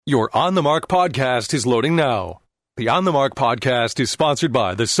Your On the Mark podcast is loading now. The On the Mark podcast is sponsored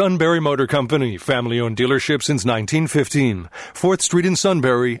by the Sunbury Motor Company, family-owned dealership since 1915, 4th Street in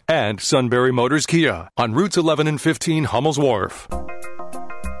Sunbury, and Sunbury Motors Kia on routes 11 and 15 Hummel's Wharf.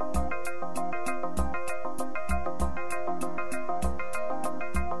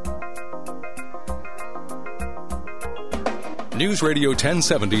 News Radio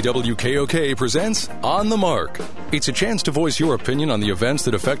 1070 WKOK presents On the Mark. It's a chance to voice your opinion on the events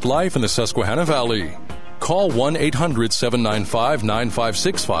that affect life in the Susquehanna Valley. Call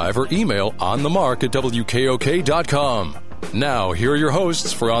 1-800-795-9565 or email onthemark@wkok.com. Now, here are your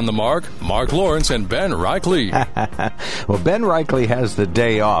hosts for On the Mark, Mark Lawrence and Ben Reichley. Well, Ben Reichley has the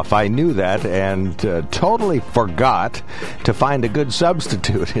day off. I knew that and totally forgot to find a good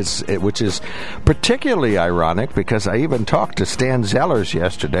substitute, which is particularly ironic because I even talked to Stan Zellers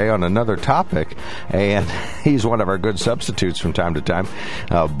yesterday on another topic, and he's one of our good substitutes from time to time.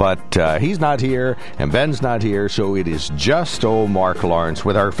 But he's not here, and Ben's not here, so it is just old Mark Lawrence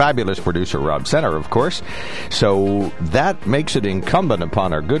with our fabulous producer, Rob Center, of course. So that makes it incumbent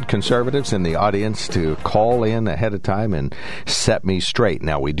upon our good conservatives in the audience to call in ahead of time and set me straight.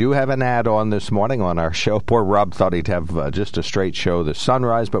 Now, we do have an add-on this morning on our show. Poor Rob thought he'd have just a straight show this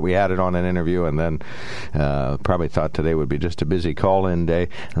sunrise, but we added on an interview and then probably thought today would be just a busy call-in day.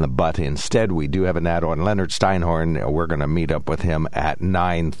 But instead, we do have an add-on. Leonard Steinhorn, we're going to meet up with him at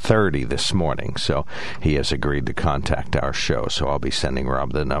 9:30 this morning. So he has agreed to contact our show, so I'll be sending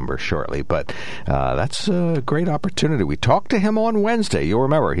Rob the number shortly. But that's a great opportunity. We talked to him on Wednesday. You'll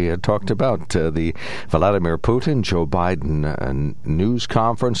remember he had talked about the Vladimir Putin, Joe Biden news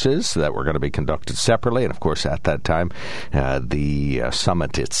conferences that were going to be conducted separately. And, of course, at that time, the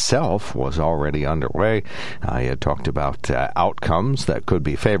summit itself was already underway. He had talked about outcomes that could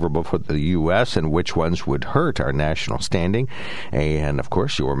be favorable for the U.S. and which ones would hurt our national standing. And, of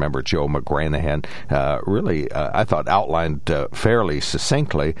course, you'll remember Joe McGranahan really, I thought, outlined fairly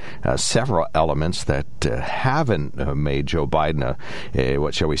succinctly several elements that haven't made Joe Biden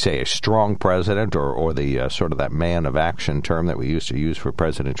what shall we say, a strong president, or the sort of that man of action term that we used to use for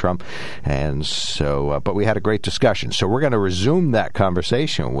President Trump. And so, but we had a great discussion. So we're going to resume that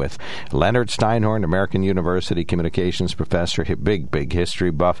conversation with Leonard Steinhorn, American University communications professor, big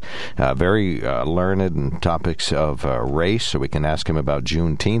history buff, very learned in topics of race. So we can ask him about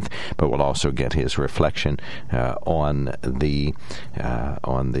Juneteenth, but we'll also get his reflection on the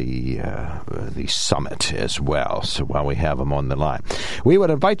summit as well. So while we have them on the line, we would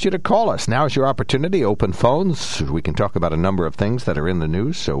invite you to call us. Now is your opportunity. Open phones. We can talk about a number of things that are in the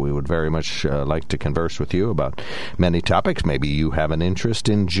news, so we would very much like to converse with you about many topics. Maybe you have an interest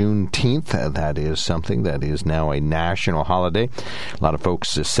in Juneteenth. That is something that is now a national holiday. A lot of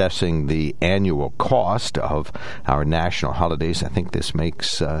folks assessing the annual cost of our national holidays. I think this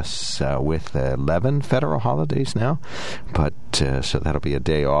makes us with 11 federal holidays now, but so that'll be a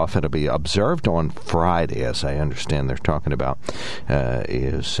day off. It'll be observed on Friday, as I understand they're talking about,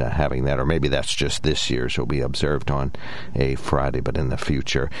 is having that, or maybe that's just this year, so it'll be observed on a Friday, but in the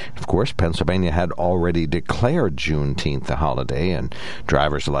future. Of course, Pennsylvania had already declared Juneteenth a holiday, and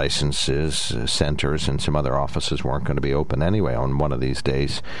driver's licenses, centers, and some other offices weren't going to be open anyway on one of these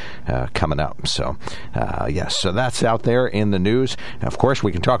days coming up. So, yes, so that's out there in the news. Of course,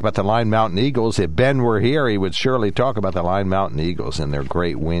 we can talk about the Line Mountain Eagles. If Ben were here, he would surely talk about the Line Mountain Eagles and their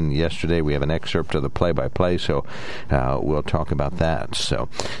great win yesterday. We have an excerpt of the play-by-play, so we'll talk about that. So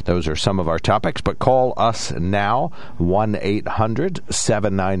those are some of our topics, but call us now.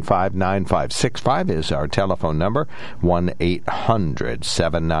 1-800-795-9565 is our telephone number.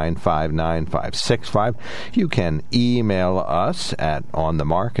 1-800-795-9565. You can email us at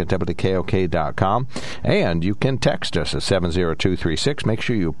onthemark@wkok.com, and you can text us at 70236. Make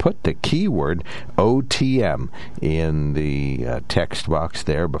sure you put the keyword OTM in the text box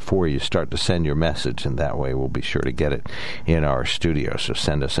there before you start to send your message, and that way we'll be sure to get it in our studio. So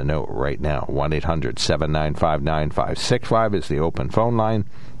send us a note right now. 1-800-795-9565 is the open phone line.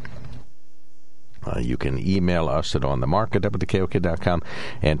 You can email us at onthemark@wkok.com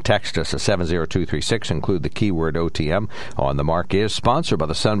and text us at 70236. Include the keyword OTM. On the Mark is sponsored by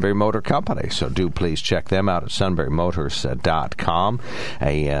the Sunbury Motor Company, so do please check them out at sunburymotors.com.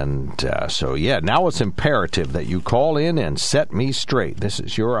 And so, yeah, now it's imperative that you call in and set me straight. This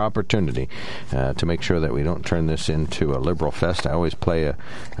is your opportunity to make sure that we don't turn this into a liberal fest. I always play a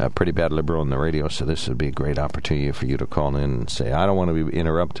pretty bad liberal on the radio, so this would be a great opportunity for you to call in and say, I don't want to be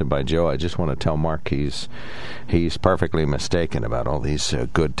interrupted by Joe. I just want to tell Mark Mark. He's perfectly mistaken about all these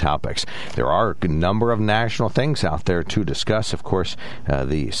good topics. There are a number of national things out there to discuss. Of course,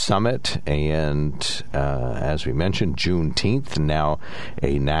 the summit and, as we mentioned, Juneteenth, now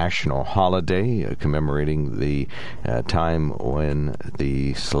a national holiday commemorating the time when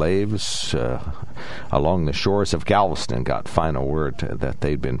the slaves along the shores of Galveston got final word that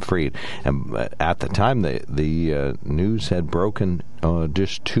they'd been freed. And at the time, the news had broken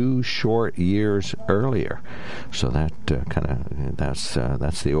just 2 short years earlier. So that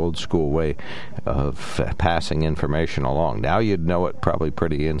that's the old school way of passing information along. Now you'd know it probably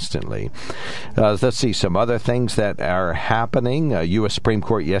pretty instantly. Let's see some other things that are happening. U.S. Supreme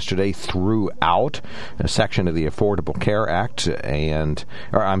Court yesterday threw out a section of the Affordable Care Act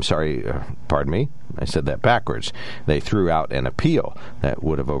pardon me, I said that backwards. They threw out an appeal that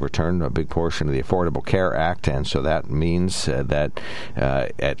would have overturned a big portion of the Affordable Care Act, and so that means that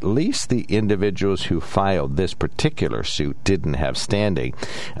at least the individuals who filed this particular suit didn't have standing.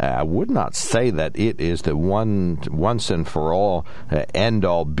 I would not say that it is the once and for all,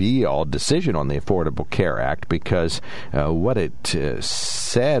 end-all, be-all decision on the Affordable Care Act, because what it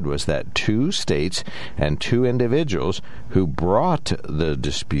said was that 2 states and 2 individuals who brought the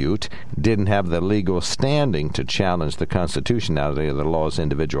dispute didn't have the legal standing to challenge the constitutionality of the law's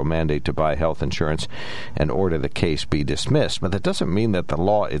individual mandate to buy health insurance and order the case be dismissed. But that doesn't mean that the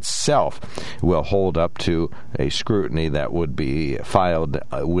law itself will hold up to a scrutiny that would be filed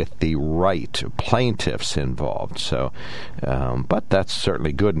with the right plaintiffs involved. So, but that's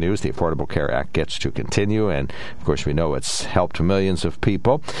certainly good news. The Affordable Care Act gets to continue, and of course we know it's helped millions of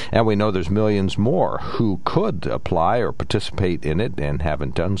people, and we know there's millions more who could apply or participate in it and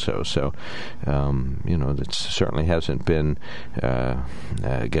haven't done so. So, it certainly hasn't been,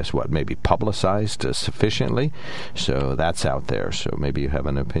 maybe publicized sufficiently. So that's out there. So maybe you have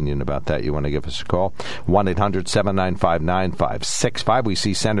an opinion about that. You want to give us a call? 1-800-795-9565. We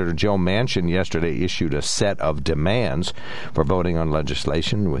see Senator Joe Manchin yesterday issued a set of demands for voting on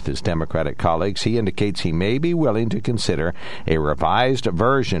legislation with his Democratic colleagues. He indicates he may be willing to consider a revised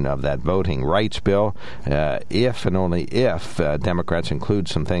version of that voting rights bill if and only if Democrats include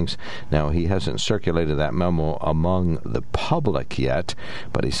some things. Now, he hasn't circulated that memo among the public yet,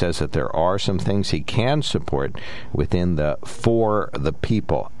 but he says that there are some things he can support within the For the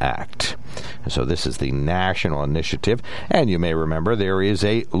People Act. So this is the national initiative, and you may remember there is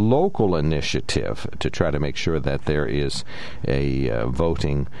a local initiative to try to make sure that there is a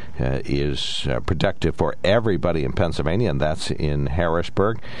voting is productive for everybody in Pennsylvania, and that's in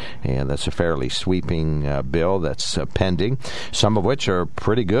Harrisburg, and that's a fairly sweeping bill that's pending, some of which are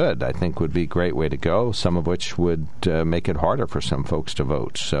pretty good, I think would be a great way to go, some of which would make it harder for some folks to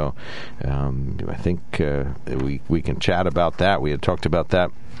vote. So I think we can chat about that. We had talked about that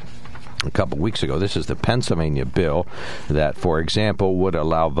a couple weeks ago. This is the Pennsylvania bill that, for example, would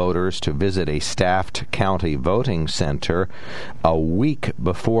allow voters to visit a staffed county voting center a week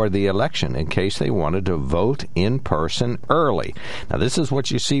before the election in case they wanted to vote in person early. Now, this is what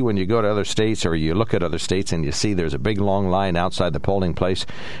you see when you go to other states or you look at other states and you see there's a big long line outside the polling place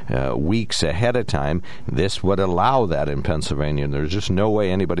weeks ahead of time. This would allow that in Pennsylvania, and there's just no way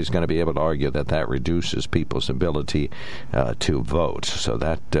anybody's going to be able to argue that that reduces people's ability to vote. So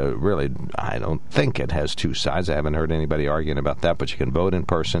that really, I don't think it has two sides. I haven't heard anybody arguing about that, but you can vote in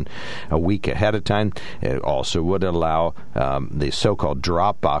person a week ahead of time. It also would allow the so-called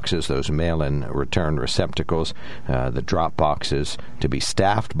drop boxes, those mail-in return receptacles, the drop boxes to be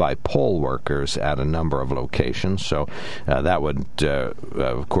staffed by poll workers at a number of locations. So that would,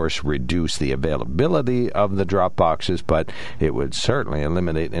 of course, reduce the availability of the drop boxes, but it would certainly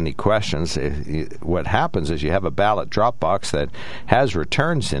eliminate any questions. What happens is you have a ballot drop box that has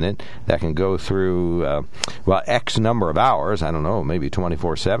returns in it that can go through, X number of hours, I don't know, maybe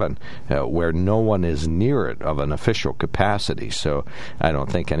 24/7, where no one is near it of an official capacity. So I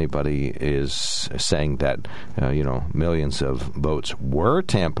don't think anybody is saying that, millions of votes were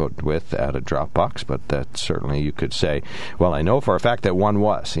tampered with at a drop box, but that certainly you could say, well, I know for a fact that one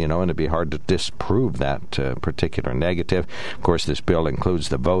was, and it'd be hard to disprove that particular negative. Of course, this bill includes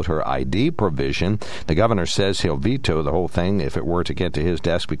the voter ID provision. The governor says he'll veto the whole thing if it were to get to his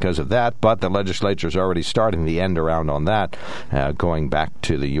desk because of that, but the legislature's already starting the end around on that, going back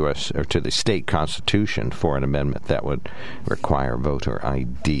to the U.S. or to the state constitution for an amendment that would require voter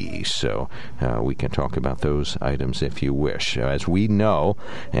ID. So we can talk about those items if you wish. As we know,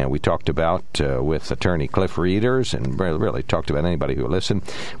 and we talked about with attorney Cliff Reeders, and really talked about anybody who listened,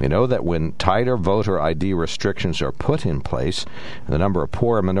 we know that when tighter voter ID restrictions are put in place, the number of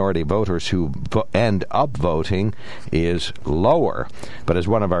poor minority voters who end up voting is lower. But as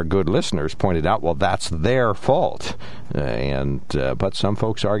one of our good good listeners pointed out, well, that's their fault. But some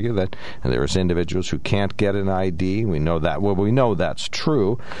folks argue that there's individuals who can't get an ID. We know that. Well, we know that's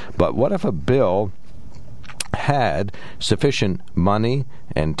true. But what if a bill had sufficient money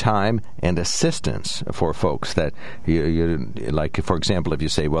and time and assistance for folks that you like, for example, if you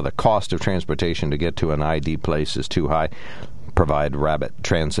say, well, the cost of transportation to get to an ID place is too high, provide rapid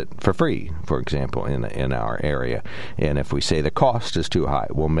transit for free, for example, in our area. And if we say the cost is too high,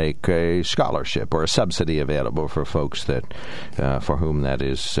 we'll make a scholarship or a subsidy available for folks that for whom that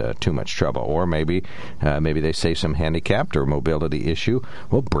is too much trouble. Or maybe they say some handicapped or mobility issue.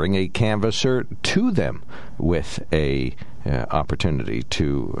 We'll bring a canvasser to them with a opportunity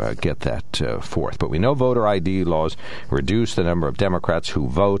to get that forth. But we know voter ID laws reduce the number of Democrats who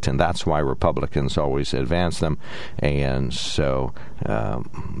vote, and that's why Republicans always advance them. And so,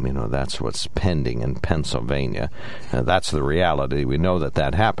 that's what's pending in Pennsylvania. That's the reality. We know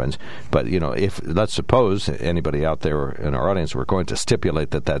that happens. But, if, let's suppose anybody out there in our audience were going to stipulate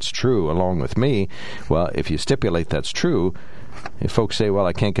that that's true along with me, well, if you stipulate that's true, if folks say, well,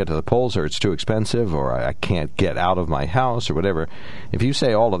 I can't get to the polls, or it's too expensive, or I can't get out of my house, or whatever, if you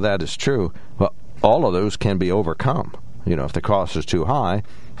say all of that is true, well, all of those can be overcome. If the cost is too high,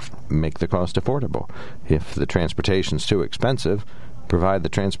 make the cost affordable. If the transportation's too expensive, provide the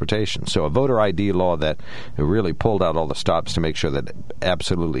transportation. So a voter ID law that really pulled out all the stops to make sure that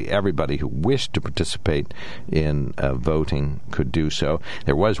absolutely everybody who wished to participate in voting could do so.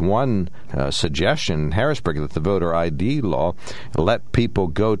 There was one suggestion in Harrisburg that the voter ID law let people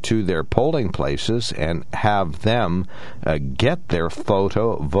go to their polling places and have them get their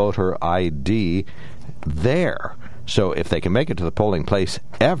voter ID there. So if they can make it to the polling place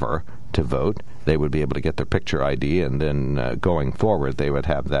ever to vote, they would be able to get their picture ID, and then going forward, they would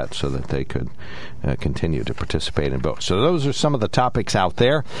have that so that they could continue to participate and vote. So those are some of the topics out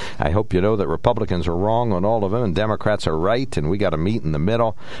there. I hope you know that Republicans are wrong on all of them, and Democrats are right, and we got to meet in the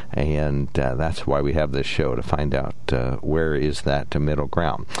middle, and that's why we have this show, to find out where is that middle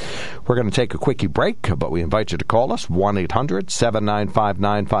ground. We're going to take a quickie break, but we invite you to call us,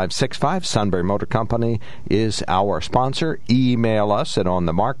 1-800-795-9565. Sunbury Motor Company is our sponsor. Email us at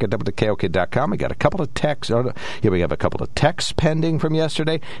onthemark@wkok.com. We got a couple of texts. We have a couple of texts pending from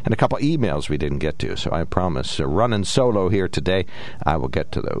yesterday and a couple of emails we didn't get to. So I promise, running solo here today, I will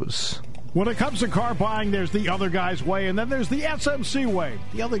get to those. When it comes to car buying, there's the other guy's way, and then there's the SMC way.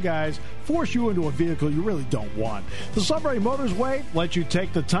 The other guys force you into a vehicle you really don't want. The Sunbury Motors way lets you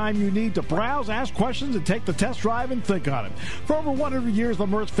take the time you need to browse, ask questions, and take the test drive and think on it. For over 100 years, the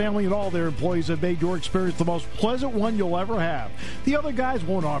Mertz family and all their employees have made your experience the most pleasant one you'll ever have. The other guys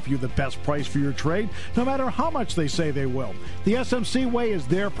won't offer you the best price for your trade, no matter how much they say they will. The SMC way is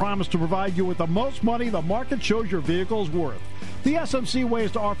their promise to provide you with the most money the market shows your vehicle is worth. The SMC way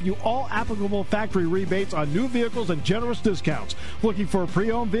is to offer you all applicable factory rebates on new vehicles and generous discounts. Looking for a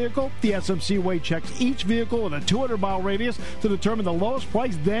pre-owned vehicle? The SMC way checks each vehicle in a 200-mile radius to determine the lowest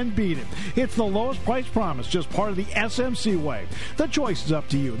price, then beat it. It's the lowest price promise, just part of the SMC way. The choice is up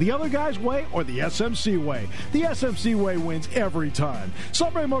to you, the other guy's way or the SMC way. The SMC way wins every time.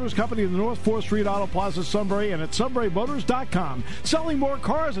 Sunbury Motors Company in the North 4th Street Auto Plaza, Sunbury, and at sunburymotors.com. Selling more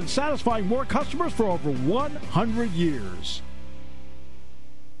cars and satisfying more customers for over 100 years.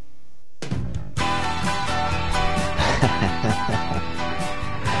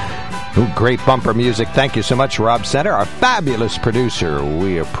 Ooh, great bumper music. Thank you so much, Rob Center, our fabulous producer.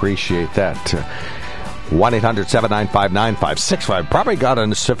 We appreciate that. 1-800-795-9565. Probably got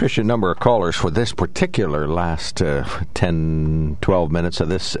a sufficient number of callers for this particular last 10, 12 minutes of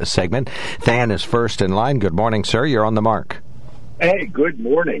this segment. Than is first in line. Good morning, sir. You're on the mark. Hey, good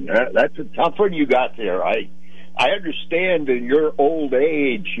morning. That's a tough one you got there. I understand in your old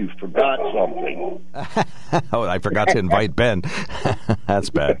age you forgot something. Oh, I forgot to invite Ben. That's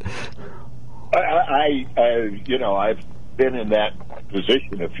bad. I've been in that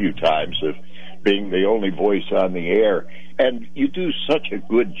position a few times of being the only voice on the air, and you do such a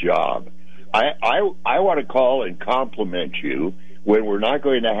good job. I want to call and compliment you when we're not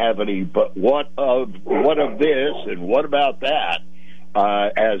going to have any, but what of this and what about that?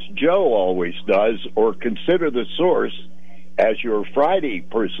 As Joe always does, or consider the source, as your Friday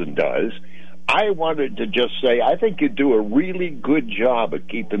person does. I wanted to just say, I think you do a really good job of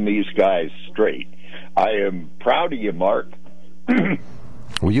keeping these guys straight. I am proud of you, Mark.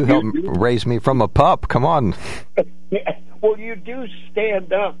 Will you help raise me from a pup? Come on. Well, you do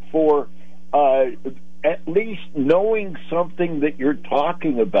stand up for at least knowing something that you're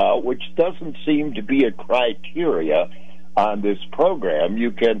talking about, which doesn't seem to be a criteria on this program.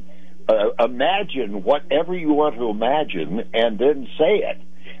 You can imagine whatever you want to imagine and then say it.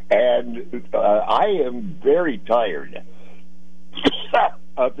 And I am very tired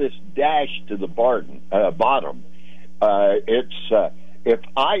of this dash to the bottom. If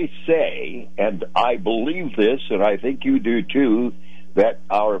I say, and I believe this, and I think you do too, that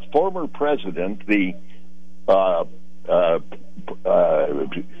our former president, I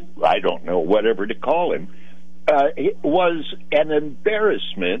don't know, whatever to call him, was an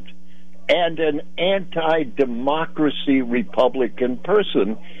embarrassment and an anti-democracy Republican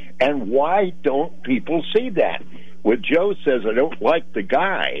person. And why don't people see that? When Joe says, I don't like the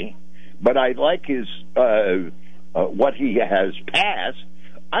guy, but I like his what he has passed,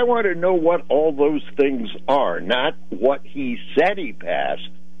 I want to know what all those things are, not what he said he passed,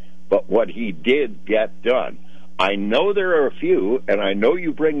 but what he did get done. I know there are a few, and I know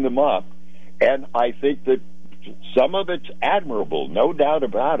you bring them up, and I think that some of it's admirable, no doubt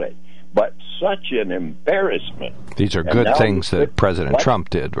about it, but such an embarrassment. These are good things that President Trump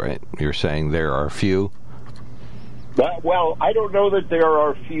did, right? You're saying there are a few? Well, I don't know that there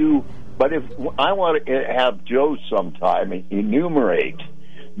are a few, but if I want to have Joe sometime enumerate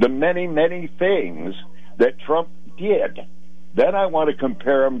the many, many things that Trump did, then I want to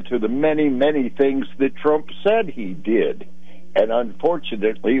compare them to the many, many things that Trump said he did. And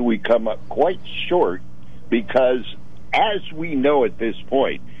unfortunately, we come up quite short because, as we know at this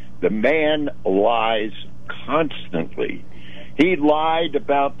point, the man lies constantly. He lied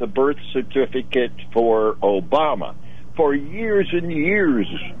about the birth certificate for Obama for years and years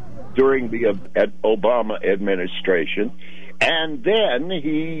during the Obama administration. And then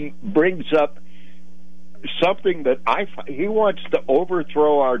he brings up something that he wants to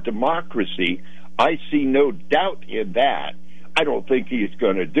overthrow our democracy. I see no doubt in that. I don't think he's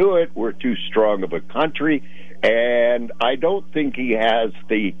going to do it. We're too strong of a country. And I don't think he has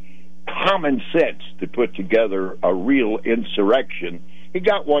the common sense to put together a real insurrection. He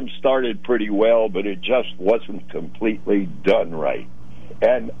got one started pretty well, but it just wasn't completely done right.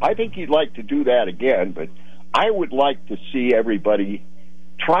 And I think he'd like to do that again, but I would like to see everybody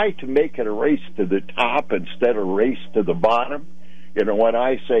try to make it a race to the top instead of a race to the bottom. You know, when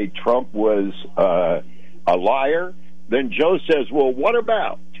I say Trump was a liar, then Joe says, well, what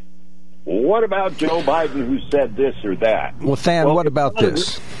about Joe Biden who said this or that? Well, Than, what about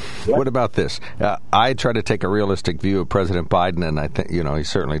this? What about this? I try to take a realistic view of President Biden, and I think, he's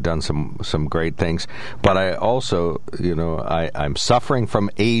certainly done some great things. But I also, I'm suffering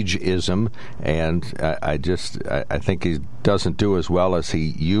from ageism, and I think he doesn't do as well as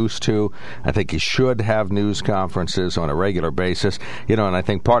he used to. I think he should have news conferences on a regular basis. And I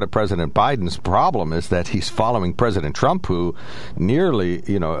think part of President Biden's problem is that he's following President Trump, who nearly,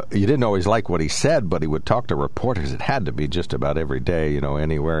 you didn't always like what he said, but he would talk to reporters. It had to be just about every day,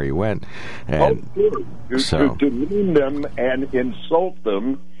 anywhere he went. And to demean them and insult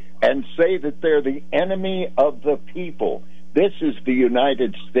them and say that they're the enemy of the people. This is the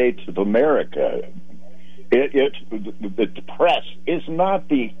United States of America. The press is not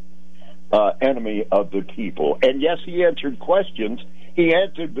the enemy of the people. And yes, he answered questions. He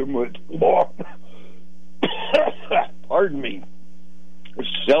answered them with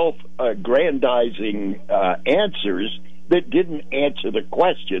self-aggrandizing answers that didn't answer the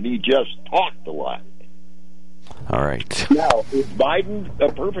question. He just talked a lot. All right. Now, is Biden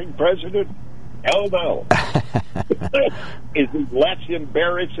a perfect president? Hell no. Is he less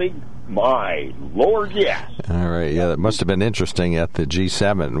embarrassing? My Lord, yes. All right. Yeah, that must have been interesting at the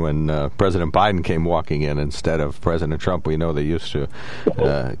G7 when President Biden came walking in instead of President Trump. We know they used to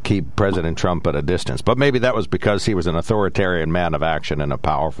keep President Trump at a distance. But maybe that was because he was an authoritarian man of action and a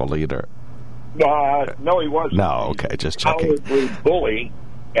powerful leader. No, he wasn't. No, okay, just checking. Cowardly bully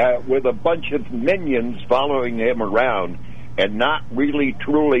with a bunch of minions following him around and not really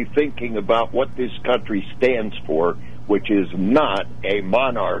truly thinking about what this country stands for, which is not a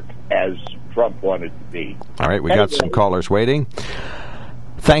monarch as Trump wanted to be. All right, we got some callers waiting.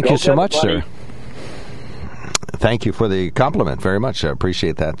 Thank you so much, sir. Thank you for the compliment very much. I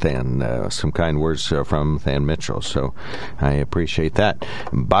appreciate that, Than. Some kind words from Than Mitchell, so I appreciate that.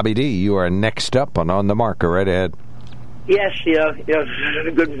 Bobby D., you are next up on the Mark. Right ahead. Yes,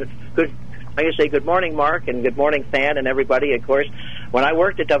 good. I can say good morning, Mark, and good morning, Than, and everybody. Of course, when I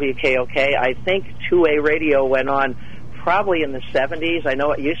worked at WKOK, I think 2A radio went on probably in the 70s. I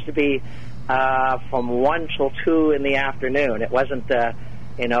know it used to be from 1 till 2 in the afternoon. It wasn't,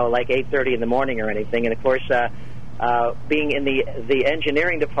 like 8:30 in the morning or anything. And, of course, being in the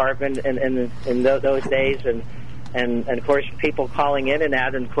engineering department in those days and, of course, people calling in and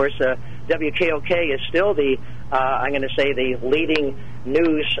that, and, of course, WKOK is still the leading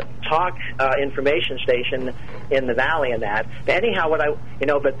news talk information station in the Valley and that. But anyhow,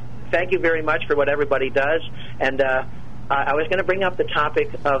 but thank you very much for what everybody does. And I was going to bring up the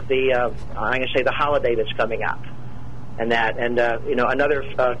topic of the, I'm going to say the holiday that's coming up. And another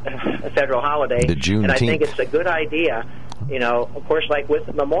federal holiday. The Juneteenth. And I think it's a good idea. Of course, like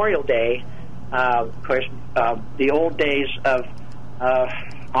with Memorial Day, the old days of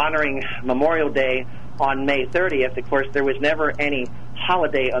honoring Memorial Day on May 30th, of course, there was never any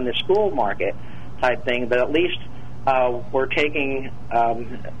holiday on the school market type thing, but at least we're taking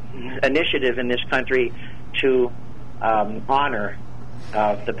initiative in this country to honor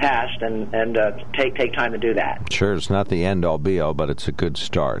the past and take time to do that. Sure, it's not the end all be all, but it's a good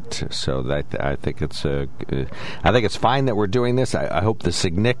start. So I think it's fine that we're doing this. I hope the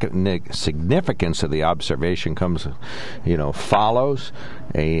significance of the observation follows.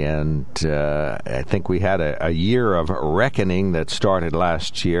 And I think we had a year of reckoning that started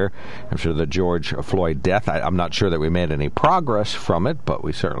last year after the George Floyd death. I'm not sure that we made any progress from it, but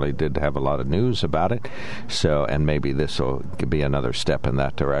we certainly did have a lot of news about it. So, and maybe this will be another step in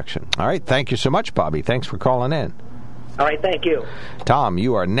that direction. All right, thank you so much, Bobby. Thanks for calling in. All right, thank you. Tom,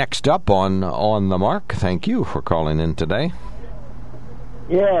 you are next up on the mark. Thank you for calling in today.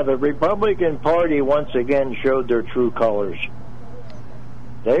 Yeah, the Republican Party once again showed their true colors.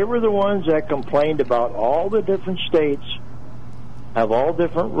 They were the ones that complained about all the different states have all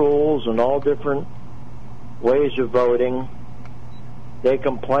different rules and all different ways of voting. They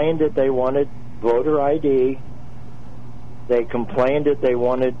complained that they wanted voter ID. They complained that they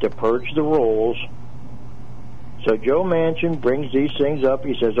wanted to purge the rolls. So Joe Manchin brings these things up.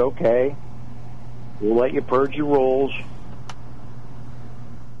 He says, okay, we'll let you purge the rolls.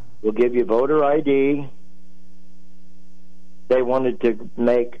 We'll give you voter ID. They wanted to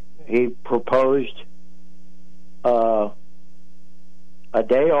he proposed a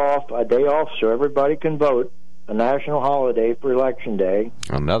day off so everybody can vote, a national holiday for Election Day.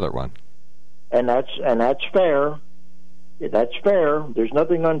 Another one. And that's fair. That's fair. There's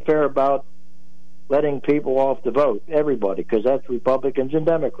nothing unfair about letting people off the vote, everybody, because that's Republicans and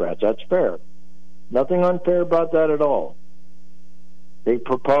Democrats. That's fair. Nothing unfair about that at all. They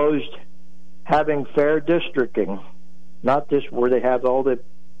proposed having fair districting, not just where they have all the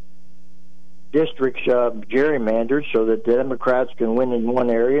districts gerrymandered so that the Democrats can win in one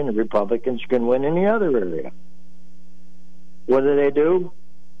area and the Republicans can win in the other area. What do they do?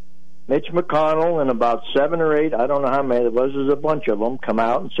 Mitch McConnell and about 7 or 8, I don't know how many there was, there's a bunch of them, come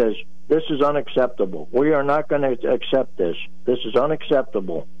out and says, this is unacceptable. We are not going to accept this. This is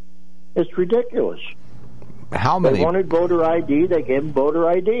unacceptable. It's ridiculous. How many? They wanted voter ID, they gave them voter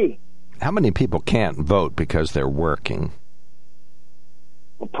ID. How many people can't vote because they're working?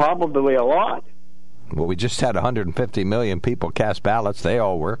 Well, probably a lot. Well, we just had 150 million people cast ballots. They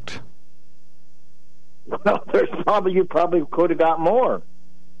all worked. Well, you probably could have got more.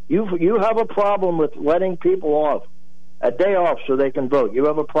 You have a problem with letting people off a day off so they can vote. You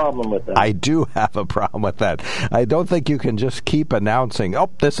have a problem with that. I do have a problem with that. I don't think you can just keep announcing,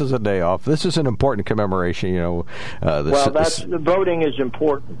 this is a day off. This is an important commemoration. Voting is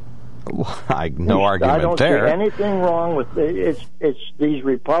important. No argument there. I don't see anything wrong with it. It's these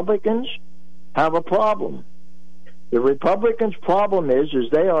Republicans have a problem. The Republicans' problem is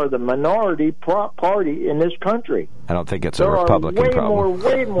they are the minority party in this country. I don't think it's a Republican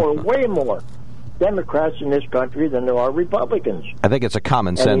problem. Way more Democrats in this country than there are Republicans. I think it's a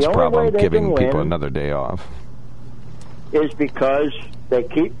common sense problem, giving people another day off. Is because they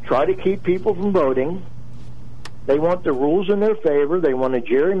try to keep people from voting. They want the rules in their favor. They want to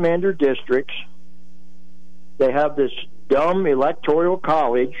gerrymander districts. They have this dumb electoral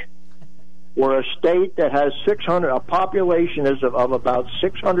college where a state that has a population of about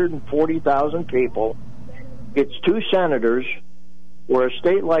 640,000 people gets 2 senators, where a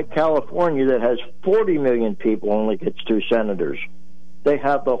state like California that has 40 million people only gets 2 senators. They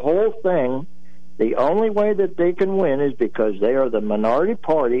have the whole thing. The only way that they can win is because they are the minority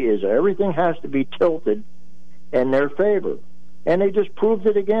party, is everything has to be tilted in their favor. And they just proved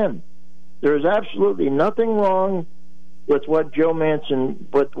it again. There's absolutely nothing wrong with what Joe Manchin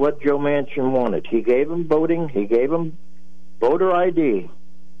wanted. He gave them voting. He gave them voter ID.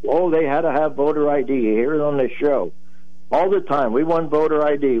 Oh, they had to have voter ID. You hear it on this show all the time. We want voter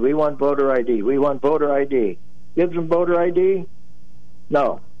ID. We want voter ID. We want voter ID. Gives them voter ID?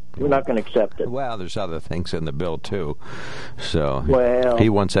 No, we're not going to accept it. Well, there's other things in the bill too. So he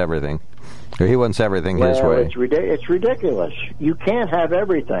wants everything. He wants everything his way. It's ridiculous. You can't have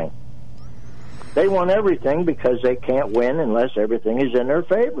everything. They want everything because they can't win unless everything is in their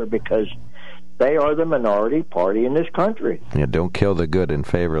favor, because they are the minority party in this country. Yeah, don't kill the good in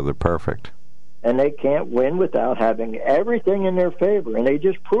favor of the perfect. and they can't win without having everything in their favor, and they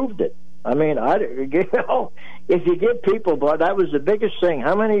just proved it. I mean, if you give people, but that was the biggest thing.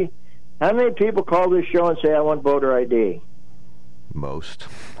 How many people call this show and say, I want voter ID? Most.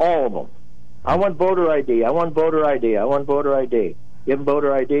 All of them. I want voter ID. I want voter ID. I want voter ID. Give them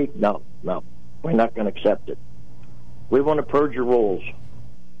voter ID? No. We're not going to accept it. We want to purge your rules.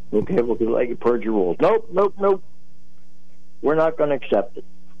 Okay, we'll let you purge your rules. Nope. We're not going to accept it.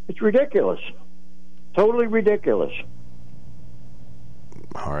 It's ridiculous. Totally ridiculous.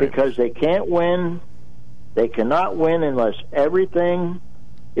 All right. Because they can't win. They cannot win unless everything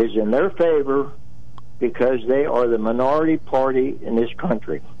is in their favor, because they are the minority party in this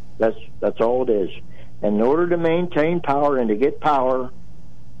country. That's all it is. And in order to maintain power and to get power,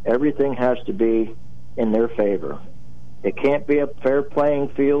 everything has to be in their favor. It can't be a fair playing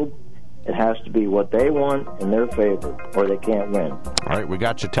field. It has to be what they want in their favor, or they can't win. All right, we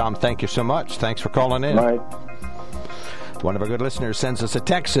got you, Tom. Thank you so much. Thanks for calling in. All right. One of our good listeners sends us a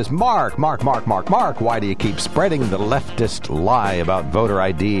text, says, Mark, why do you keep spreading the leftist lie about voter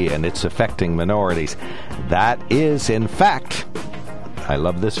ID and it's affecting minorities? That is, in fact, I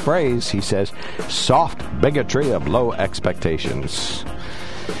love this phrase, he says, soft bigotry of low expectations.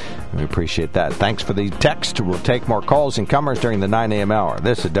 We appreciate that. Thanks for the text. We'll take more calls and comers during the 9 a.m. hour.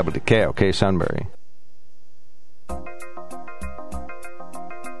 This is WKOK Sunbury.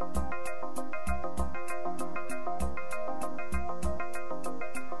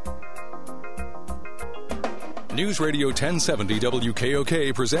 News Radio 1070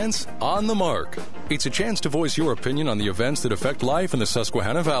 WKOK presents On the Mark. It's a chance to voice your opinion on the events that affect life in the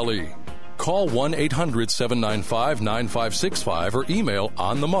Susquehanna Valley. Call 1-800-795-9565 or email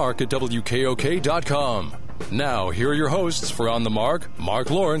onthemark@wkok.com. Now, here are your hosts for On the Mark, Mark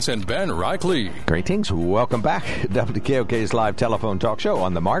Lawrence and Ben Reichley. Greetings. Welcome back. WKOK's live telephone talk show,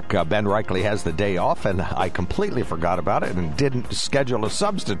 On the Mark. Ben Reichley has the day off, and I completely forgot about it and didn't schedule a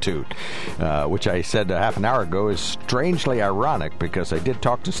substitute, which I said a half an hour ago is strangely ironic because I did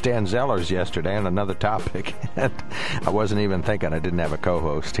talk to Stan Zellers yesterday on another topic, and I wasn't even thinking I didn't have a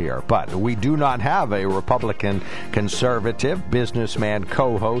co-host here. But we do not have a Republican conservative businessman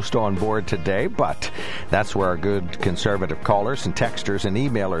co-host on board today, but that's where our good conservative callers and texters and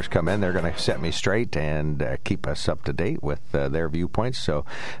emailers come in. They're going to set me straight and keep us up to date with their viewpoints. So,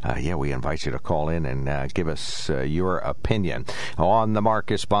 we invite you to call in and give us your opinion. On the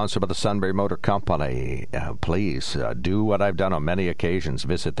Mark is sponsored by the Sunbury Motor Company. Please do what I've done on many occasions.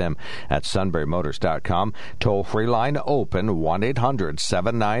 Visit them at sunburymotors.com. Toll-free line open,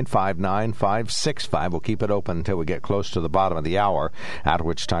 1-800-795-9565. We'll keep it open until we get close to the bottom of the hour, at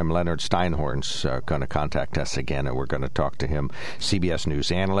which time Leonard Steinhorn's going to contact us again, and we're going to talk to him, CBS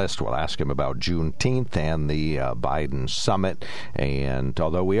News analyst. We'll ask him about Juneteenth and the Biden summit. And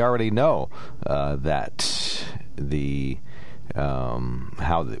although we already know that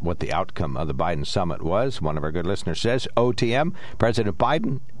what the outcome of the Biden summit was, one of our good listeners says, OTM, President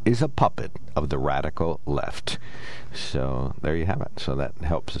Biden is a puppet of the radical left. So there you have it. So that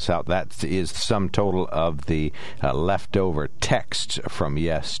helps us out. That is the sum total of the leftover texts from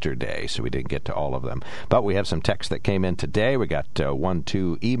yesterday. So we didn't get to all of them. But we have some texts that came in today. We got 2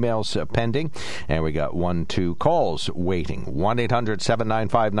 emails pending, and we got 2 calls waiting.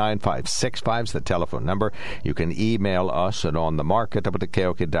 1-800-795-9565 is the telephone number. You can email us at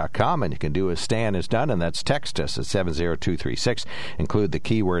onthemark@wkok.com, and you can do as Stan has done, and that's text us at 70236. Include the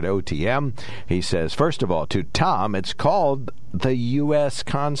keyword OTM. He says, first of all, to Tom, it's called the U.S.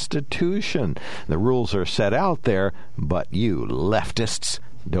 Constitution. The rules are set out there, but you leftists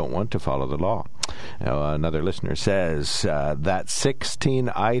don't want to follow the law. Another listener says that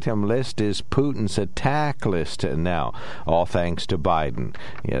 16-item list is Putin's attack list now, all thanks to Biden.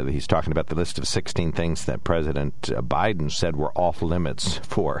 He's talking about the list of 16 things that President Biden said were off limits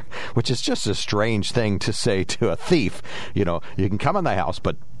for, which is just a strange thing to say to a thief. You can come in the house,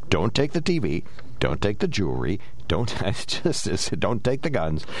 but don't take the TV, don't take the jewelry, don't take the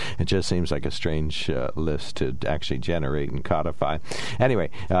guns. It just seems like a strange list to actually generate and codify. Anyway,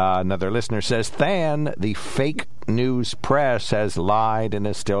 another listener says, Than, the fake news press has lied and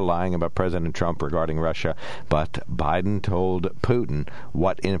is still lying about President Trump regarding Russia, but Biden told Putin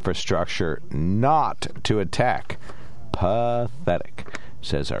what infrastructure not to attack. Pathetic,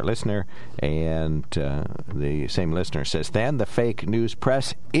 says our listener. And the same listener says, then the fake news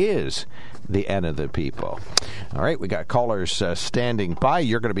press is the end of the people. All right, we got callers standing by.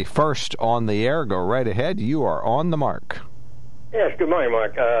 You're going to be first on the air. Go right ahead. You are on the mark. Yes, good morning,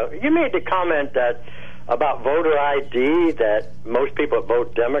 Mark. You made the comment that about voter ID, that most people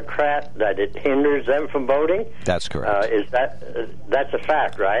vote Democrat, that it hinders them from voting. That's correct. That's a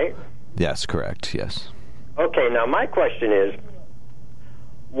fact, right? Yes, correct, yes. Okay, now my question is,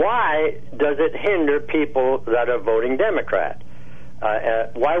 why does it hinder people that are voting Democrat?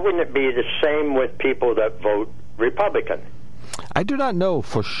 Why wouldn't it be the same with people that vote Republican? I do not know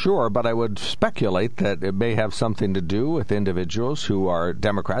for sure, but I would speculate that it may have something to do with individuals who are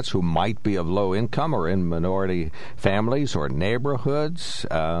Democrats who might be of low income or in minority families or neighborhoods.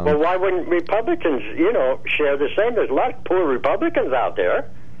 Well, why wouldn't Republicans, share the same? There's a lot of poor Republicans out there.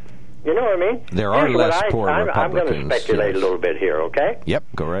 You know what I mean? There are less poor Republicans. I'm going to speculate a little bit here, okay? Yep,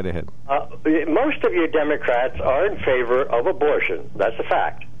 go right ahead. Most of you Democrats are in favor of abortion. That's a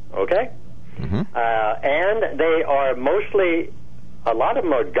fact, okay? Mm-hmm. And they are mostly, a lot of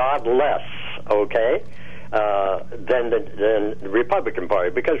them are godless, okay, than the Republican Party,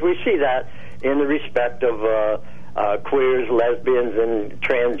 because we see that in the respect of queers, lesbians, and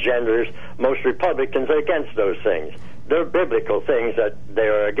transgenders. Most Republicans are against those things. They're biblical things that they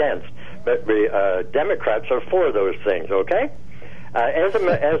are against, but Democrats are for those things, okay, as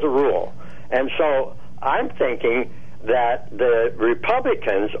a rule. And so I'm thinking that the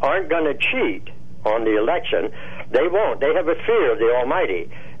Republicans aren't going to cheat on the election. They won't. They have a fear of the Almighty,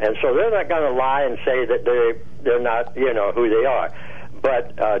 and so they're not going to lie and say that they're not, who they are.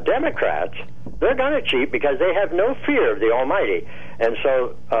 But Democrats, they're going to cheat because they have no fear of the Almighty, and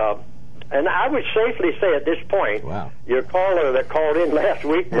so. And I would safely say at this point, wow. Your caller that called in last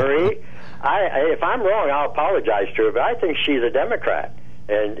week, Marie, if I'm wrong, I'll apologize to her, but I think she's a Democrat.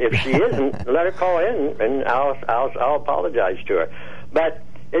 And if she isn't, let her call in, and I'll apologize to her. But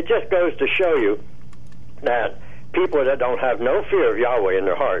it just goes to show you that people that don't have no fear of Yahweh in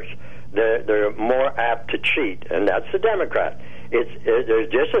their hearts, they're more apt to cheat, and that's the Democrat. There's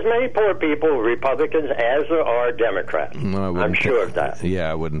just as many poor people, Republicans, as there are Democrats. No, I'm sure of that. Yeah,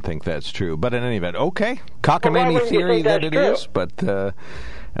 I wouldn't think that's true. But in any event, okay, cockamamie theory that it is, but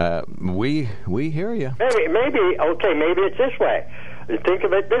we hear you. Maybe it's this way. Think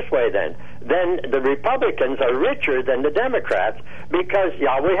of it this way, then. Then the Republicans are richer than the Democrats because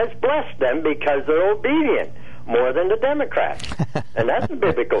Yahweh has blessed them because they're obedient more than the Democrats. And that's a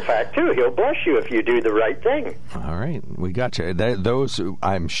biblical fact, too. He'll bless you if you do the right thing. All right. We got you. Those,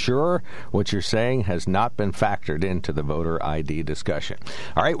 I'm sure what you're saying has not been factored into the voter ID discussion.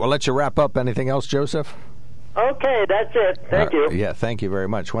 All right. We'll let you wrap up. Anything else, Joseph? Okay, that's it. Thank you. Yeah, thank you very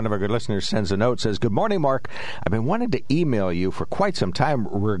much. One of our good listeners sends a note, says, "Good morning, Mark. I've been wanting to email you for quite some time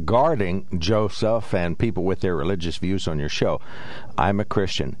regarding Joseph and people with their religious views on your show. I'm a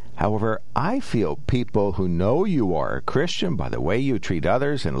Christian. However, I feel people who know you are a Christian by the way you treat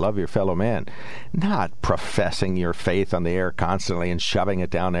others and love your fellow man, not professing your faith on the air constantly and shoving it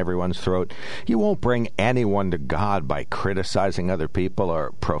down everyone's throat. You won't bring anyone to God by criticizing other people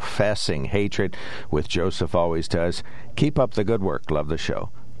or professing hatred, with Joseph always does. Keep up the good work. Love the show,"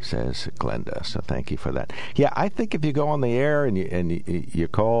 says Glenda. So thank you for that. Yeah, I think if you go on the air and you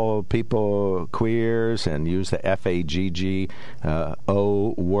call people queers and use the FAGGO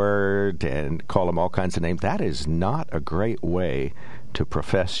word and call them all kinds of names, that is not a great way to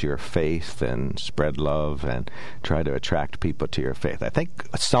profess your faith and spread love and try to attract people to your faith. I think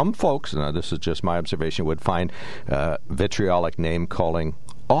some folks, now this is just my observation, would find vitriolic name calling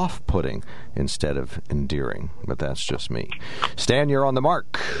off-putting instead of endearing, but that's just me. Stan, you're on the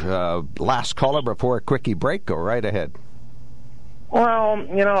mark. Last caller before a quickie break. Go right ahead. Well,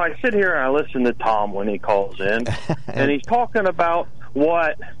 I sit here and I listen to Tom when he calls in, and he's talking about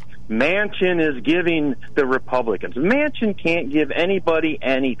what Manchin is giving the Republicans. Manchin can't give anybody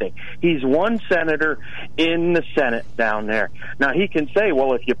anything. He's one senator in the Senate down there. Now, he can say,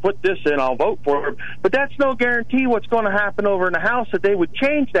 well, if you put this in, I'll vote for it. But that's no guarantee what's going to happen over in the House, that they would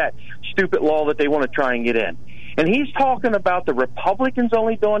change that stupid law that they want to try and get in. And he's talking about the Republicans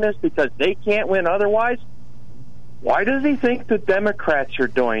only doing this because they can't win otherwise. Why does he think the Democrats are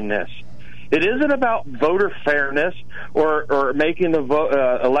doing this? It isn't about voter fairness or making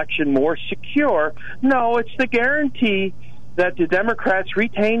the election more secure. No, it's the guarantee that the Democrats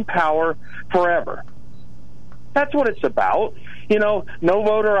retain power forever. That's what it's about. No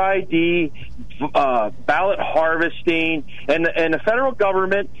voter ID, ballot harvesting, and the federal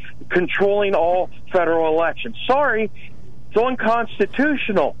government controlling all federal elections. Sorry, it's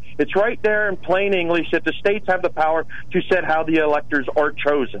unconstitutional. It's right there in plain English that the states have the power to set how the electors are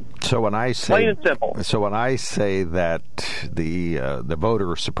chosen. So when I say plain and simple. So when I say that the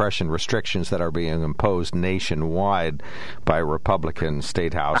voter suppression restrictions that are being imposed nationwide by Republican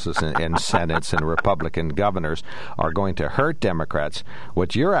state houses and senates and Republican governors are going to hurt Democrats,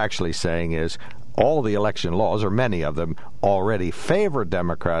 what you're actually saying is all the election laws, or many of them, already favor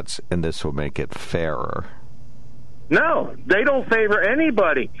Democrats, and this will make it fairer. No, they don't favor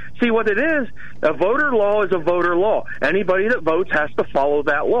anybody. See, what it is, a voter law is a voter law. Anybody that votes has to follow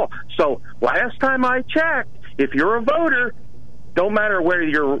that law. So last time I checked, if you're a voter, don't matter whether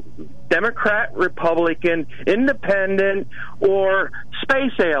you're Democrat, Republican, Independent, or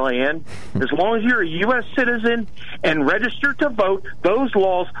space alien, as long as you're a U.S. citizen and registered to vote, those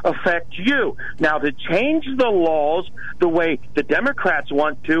laws affect you. Now, to change the laws the way the Democrats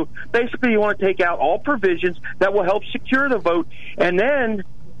want to, basically you want to take out all provisions that will help secure the vote, and then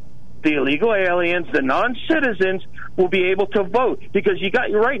the illegal aliens, the non-citizens, will be able to vote. Because you got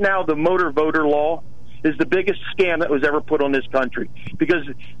right now the motor voter law is the biggest scam that was ever put on this country. Because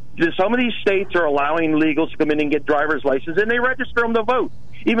some of these states are allowing illegals to come in and get driver's license, and they register them to vote,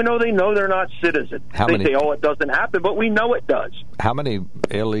 even though they know they're not citizens. They say, oh, it doesn't happen, but we know it does. How many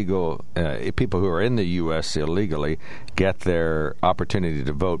illegal people who are in the U.S. illegally get their opportunity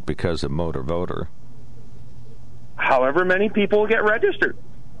to vote because of motor voter? However many people get registered.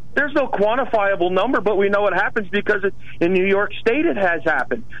 There's no quantifiable number, but we know it happens because in New York State it has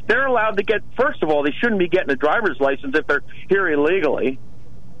happened. They're allowed to get, first of all, they shouldn't be getting a driver's license if they're here illegally.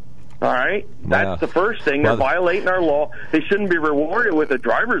 All right? That's the first thing. They're violating our law. They shouldn't be rewarded with a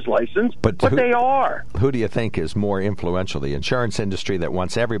driver's license, but they are. Who do you think is more influential? The insurance industry that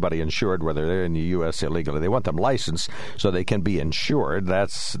wants everybody insured, whether they're in the U.S. illegally. They want them licensed so they can be insured.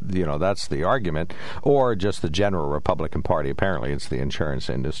 That's the argument. Or just the general Republican Party. Apparently it's the insurance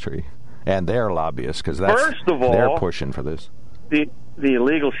industry. And they're lobbyists because they're pushing for this. The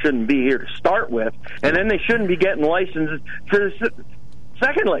illegals shouldn't be here to start with, and then they shouldn't be getting licenses for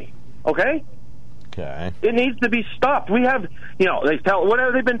secondly. Okay? It needs to be stopped. We have, what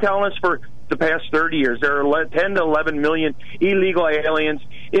have they been telling us for the past 30 years? There are 10 to 11 million illegal aliens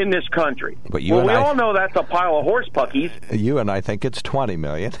in this country. But we all know that's a pile of horse puckies. You and I think it's 20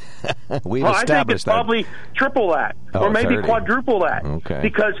 million. We've established that. I think it's probably triple that, or maybe 30. Quadruple that. Okay.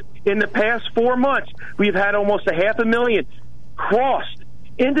 Because in the past 4 months, we've had almost 500,000 crossed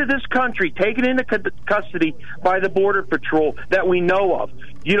into this country, taken into custody by the Border Patrol that we know of.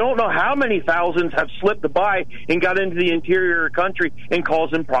 You don't know how many thousands have slipped by and got into the interior of the country and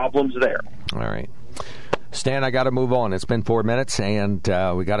causing problems there. All right. Stan, I got to move on. It's been 4 minutes, and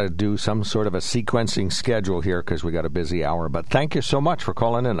we got to do some sort of a sequencing schedule here because we got a busy hour. But thank you so much for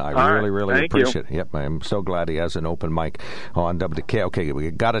calling in. I really appreciate it. Yep, I'm so glad he has an open mic on WK. Okay, we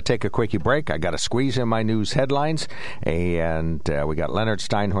got to take a quickie break. I got to squeeze in my news headlines, and we got Leonard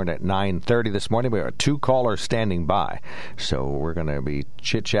Steinhorn at 9:30 this morning. We have 2 callers standing by, so we're going to be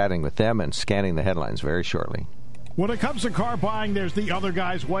chit-chatting with them and scanning the headlines very shortly. When it comes to car buying, there's the other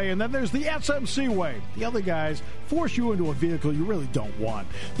guy's way, and then there's the SMC way. The other guys force you into a vehicle you really don't want.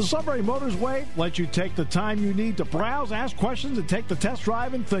 The Sunbury Motors way lets you take the time you need to browse, ask questions, and take the test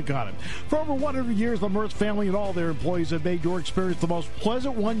drive and think on it. For over 100 years, the Mertz family and all their employees have made your experience the most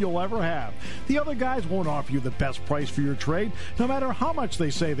pleasant one you'll ever have. The other guys won't offer you the best price for your trade, no matter how much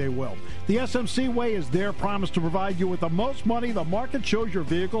they say they will. The SMC way is their promise to provide you with the most money the market shows your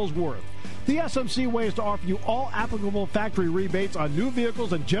vehicle is worth. The SMC way is to offer you all applicable factory rebates on new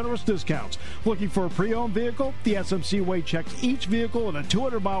vehicles and generous discounts. Looking for a pre-owned vehicle? The SMC way checks each vehicle in a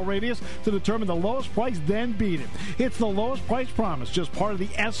 200-mile radius to determine the lowest price, then beat it. It's the lowest price promise, just part of the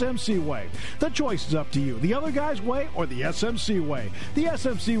SMC way. The choice is up to you, the other guy's way or the SMC way. The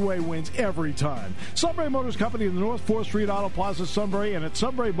SMC way wins every time. Sunbury Motors Company in the North 4th Street Auto Plaza, Sunbury, and at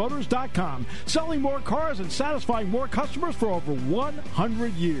sunburymotors.com. Selling more cars and satisfying more customers for over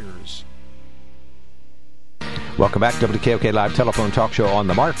 100 years. Welcome back to WKOK Live Telephone Talk Show on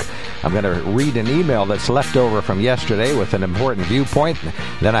the Mark. I'm going to read an email that's left over from yesterday with an important viewpoint.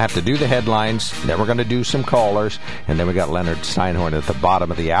 Then I have to do the headlines. Then we're going to do some callers. And then we got Leonard Steinhorn at the bottom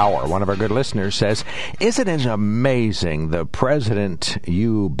of the hour. One of our good listeners says, "Isn't it amazing the president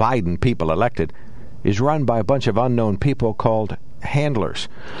you Biden people elected is run by a bunch of unknown people called handlers?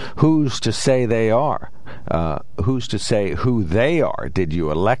 Who's to say they are? Who's to say who they are? Did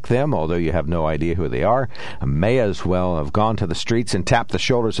you elect them, although you have no idea who they are? May as well have gone to the streets and tapped the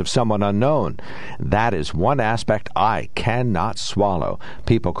shoulders of someone unknown. That is one aspect I cannot swallow.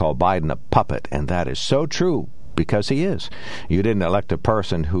 People call Biden a puppet, and that is so true. Because he is. You didn't elect a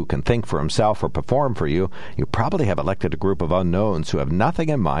person who can think for himself or perform for you. You probably have elected a group of unknowns who have nothing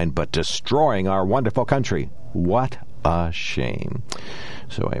in mind but destroying our wonderful country. What a shame."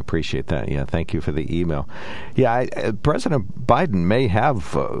 So I appreciate that. Yeah, thank you for the email. Yeah, President Biden may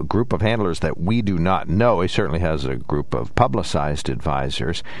have a group of handlers that we do not know. He certainly has a group of publicized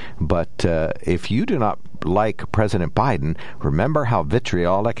advisors. But if you do not like President Biden, remember how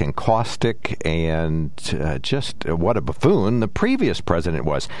vitriolic and caustic and just what a buffoon the previous president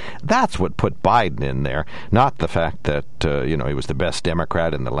was. That's what put Biden in there, not the fact that, he was the best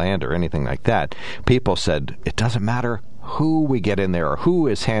Democrat in the land or anything like that. People said, it doesn't matter who we get in there or who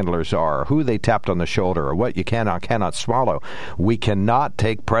his handlers are or who they tapped on the shoulder or what you cannot swallow. We cannot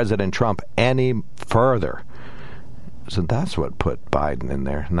take President Trump any further. So that's what put Biden in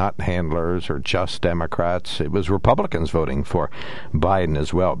there, not handlers or just Democrats. It was Republicans voting for Biden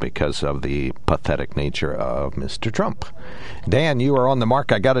as well because of the pathetic nature of Mr. Trump. Dan, you are on the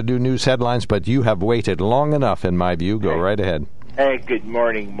mark. I got to do news headlines, but you have waited long enough, in my view. Go right ahead. Hey, good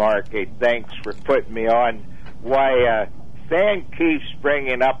morning, Mark. Hey, thanks for putting me on. Why, Stan keeps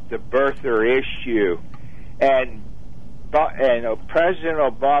bringing up the birther issue, and President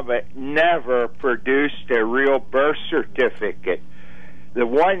Obama never produced a real birth certificate. The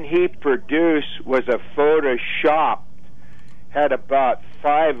one he produced was a Photoshop, had about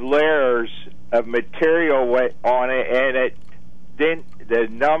 5 layers of material on it, and the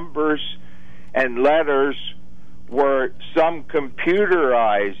numbers and letters were some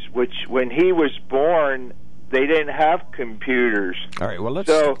computerized, which when he was born, they didn't have computers. All right. Well,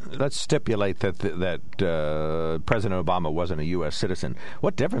 let's stipulate that President Obama wasn't a U.S. citizen.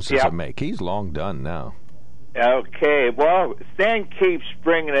 What difference does it make? He's long done now. Okay. Well, Stan keeps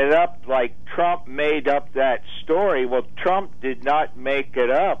bringing it up like Trump made up that story. Well, Trump did not make it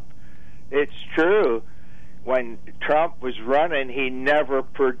up. It's true. When Trump was running, he never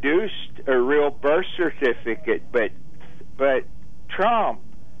produced a real birth certificate. But Trump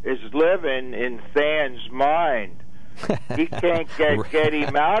is living in Stan's mind. He can't get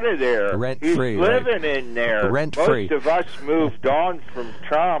him out of there. Rent-free. He's living in there. Rent-free. Most of us moved on from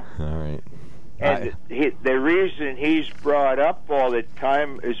Trump. All right. And the reason he's brought up all the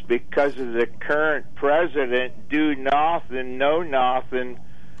time is because of the current president, do nothing, know nothing,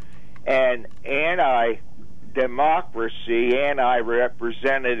 and anti-democracy,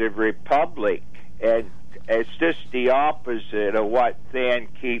 anti-representative republic. And it's just the opposite of what Stan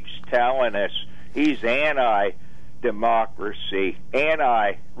keeps telling us. He's anti-democracy,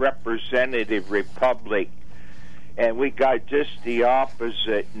 anti-representative republic. And we got just the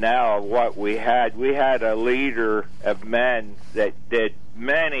opposite now of what we had. We had a leader of men that did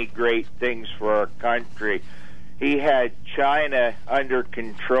many great things for our country. He had China under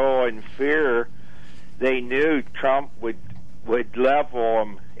control and fear. They knew Trump would level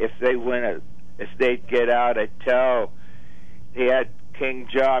them if they'd get out of tow. He had King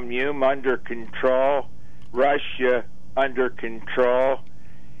Jong-un under control, Russia under control.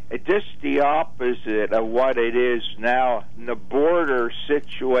 It's just the opposite of what it is now. And the border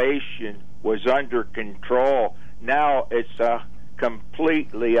situation was under control. Now it's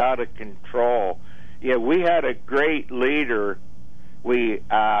completely out of control. Yeah, we had a great leader. We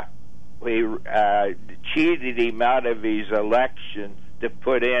cheated him out of his election to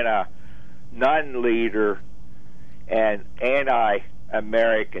put in a non-leader and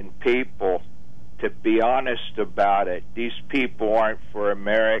anti-American people. To be honest about it, these people aren't for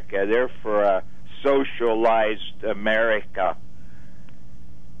America. They're for a socialized America.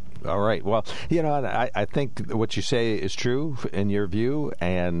 All right. Well, I think what you say is true in your view,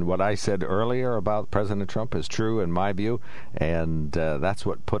 and what I said earlier about President Trump is true in my view, and that's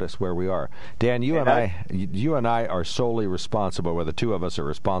what put us where we are. Dan, you and I are solely responsible, or the two of us are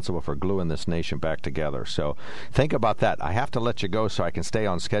responsible for gluing this nation back together. So think about that. I have to let you go so I can stay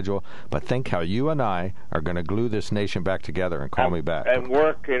on schedule, but think how you and I are going to glue this nation back together, and call me back. I'm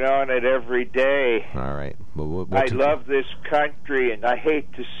working on it every day. All right. Well, I love this country, and I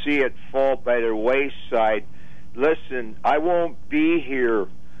hate to see it fall by the wayside. Listen, I won't be here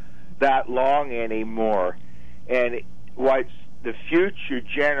that long anymore, and what's the future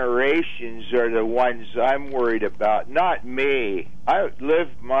generations are the ones I'm worried about, not me. I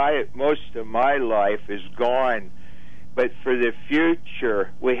lived most of my life is gone, but for the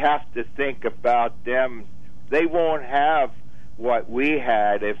future we have to think about them. They won't have what we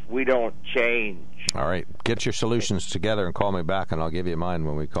had if we don't change. All right. Get your solutions together and call me back, and I'll give you mine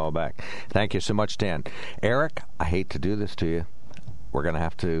when we call back. Thank you so much, Dan. Eric, I hate to do this to you. We're going to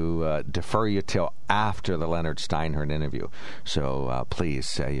have to defer you till after the Leonard Steinhardt interview. So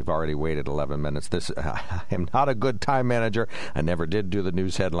please, you've already waited 11 minutes. I am not a good time manager. I never did do the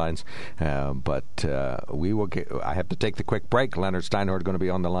news headlines. But we will I have to take the quick break. Leonard Steinhardt is going to be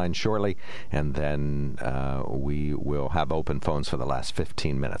on the line shortly. And then we will have open phones for the last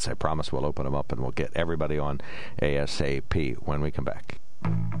 15 minutes. I promise we'll open them up and we'll get everybody on ASAP when we come back.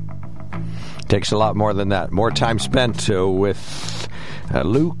 Takes a lot more than that. More time spent with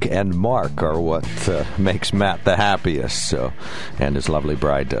Luke and Mark are what makes Matt the happiest. So, and his lovely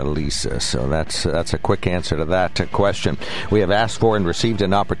bride Lisa. So that's a quick answer to that question. We have asked for and received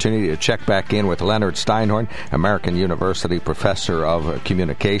an opportunity to check back in with Leonard Steinhorn, American University professor of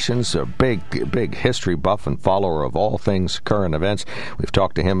communications, a big history buff and follower of all things current events. We've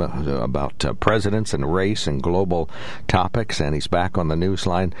talked to him about presidents and race and global topics, and he's back on the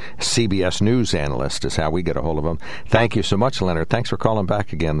newsline. CBS News analyst is how we get a hold of him. Thank you so much, Leonard. Thanks for calling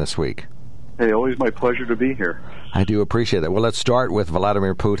back again this week. Hey, always my pleasure to be here. I do appreciate that. Well, let's start with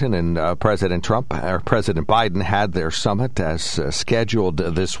Vladimir Putin and President Biden had their summit as scheduled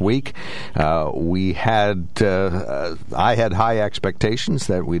this week. I had high expectations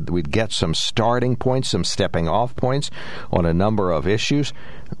that we'd get some starting points, some stepping off points on a number of issues.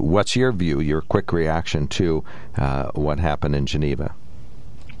 What's your view, your quick reaction to what happened in Geneva?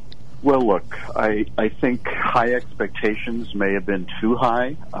 Well, look, I think high expectations may have been too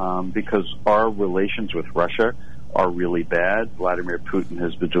high because our relations with Russia are really bad. Vladimir Putin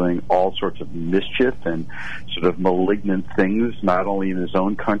has been doing all sorts of mischief and sort of malignant things, not only in his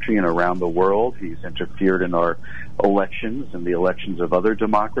own country and around the world. He's interfered in our elections and the elections of other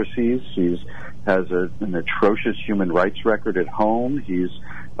democracies. He has an atrocious human rights record at home. He's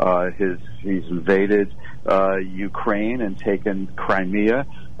invaded Ukraine and taken Crimea.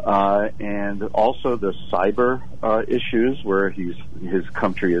 And also the cyber issues where his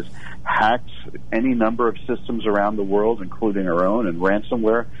country has hacked any number of systems around the world, including our own, and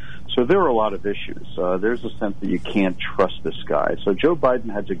ransomware. So there are a lot of issues. There's a sense that you can't trust this guy. So Joe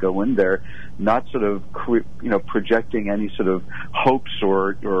Biden had to go in there not sort of projecting any sort of hopes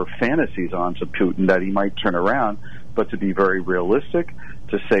or fantasies onto Putin that he might turn around, but to be very realistic,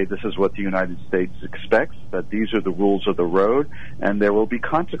 to say this is what the United States expects, that these are the rules of the road, and there will be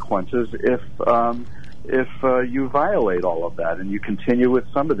consequences if you violate all of that and you continue with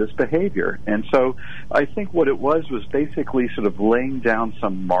some of this behavior. And so I think what it was basically sort of laying down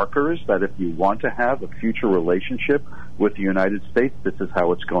some markers that if you want to have a future relationship with the United States, this is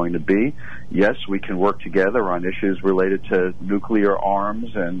how it's going to be. Yes, we can work together on issues related to nuclear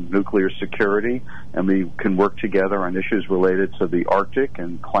arms and nuclear security, and we can work together on issues related to the Arctic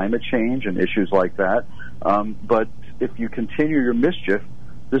and climate change and issues like that. But if you continue your mischief,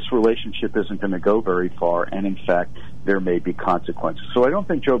 this relationship isn't going to go very far, and in fact, there may be consequences. So I don't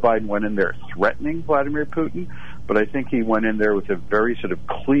think Joe Biden went in there threatening Vladimir Putin, but I think he went in there with a very sort of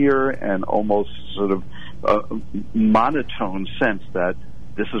clear and almost sort of monotone sense that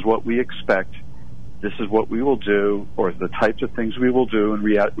this is what we expect, this is what we will do, or the types of things we will do in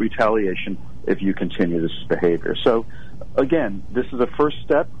retaliation if you continue this behavior. So again, this is a first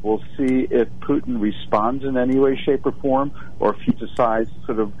step. We'll see if Putin responds in any way, shape, or form, or if he decides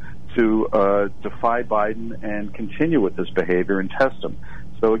sort of to defy Biden and continue with this behavior and test him.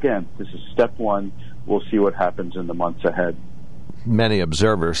 So again, this is step one. We'll see what happens in the months ahead. Many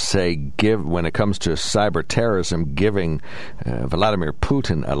observers say, when it comes to cyber terrorism, giving Vladimir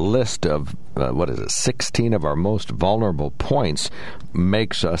Putin a list of 16 of our most vulnerable points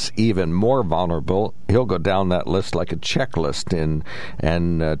makes us even more vulnerable. He'll go down that list like a checklist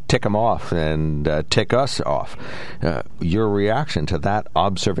and tick them off and tick us off. Your reaction to that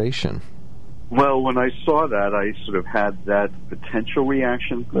observation? Well, when I saw that, I sort of had that potential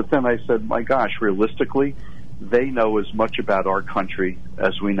reaction, but then I said, my gosh, realistically, they know as much about our country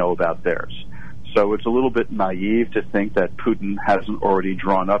as we know about theirs. So it's a little bit naive to think that Putin hasn't already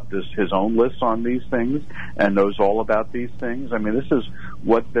drawn up his own list on these things and knows all about these things. I mean, this is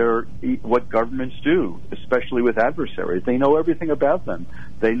what governments do, especially with adversaries. They know everything about them.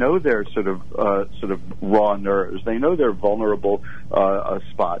 They know their sort of raw nerves. They know their vulnerable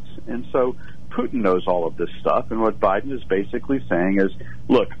spots. And so Putin knows all of this stuff. And what Biden is basically saying is,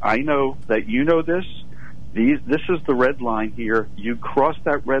 look, I know that you know this. This is the red line here. You cross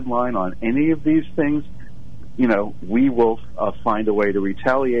that red line on any of these things, we will find a way to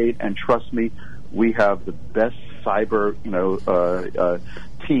retaliate. And trust me, we have the best cyber,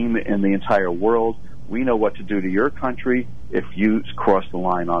 team in the entire world. We know what to do to your country if you cross the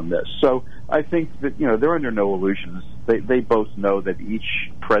line on this. So I think that, they're under no illusions. They both know that each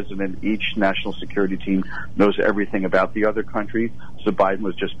president, each national security team knows everything about the other country. So Biden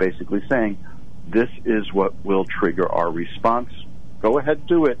was just basically saying, this is what will trigger our response. Go ahead,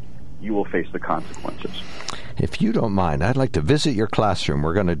 do it. You will face the consequences. If you don't mind, I'd like to visit your classroom.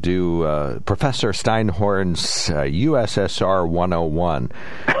 We're going to do Professor Steinhorn's USSR 101.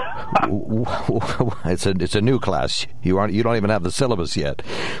 it's a new class. You don't even have the syllabus yet.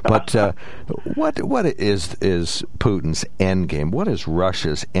 But what is Putin's end game? What is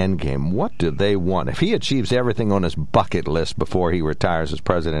Russia's end game? What do they want? If he achieves everything on his bucket list before he retires as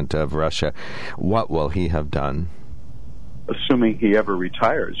president of Russia, what will he have done? Assuming he ever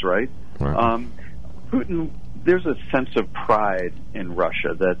retires, right? Putin, there's a sense of pride in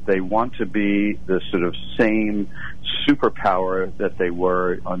Russia that they want to be the sort of same superpower that they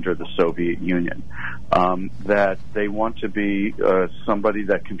were under the Soviet Union, that they want to be somebody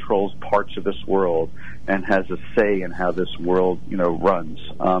that controls parts of this world and has a say in how this world, runs.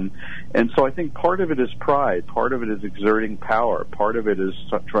 And so I think part of it is pride, part of it is exerting power, part of it is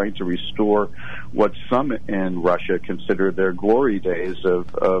trying to restore what some in Russia consider their glory days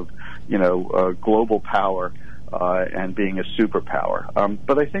of global power. And being a superpower.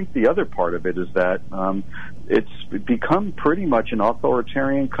 But I think the other part of it is that it's become pretty much an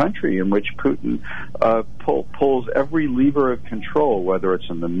authoritarian country in which Putin pulls every lever of control, whether it's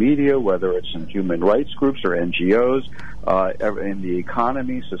in the media, whether it's in human rights groups or NGOs, in the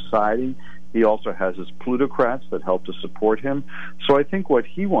economy, society. He also has his plutocrats that help to support him. So I think what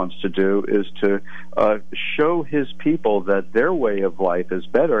he wants to do is to show his people that their way of life is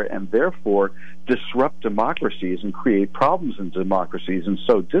better and therefore disrupt democracies and create problems in democracies and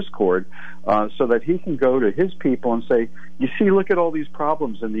sow discord so that he can go to his people and say, you see, look at all these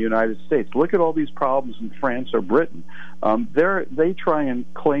problems in the United States. Look at all these problems in France or Britain. They try and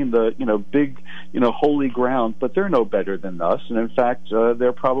claim the big holy ground, but they're no better than us. And in fact,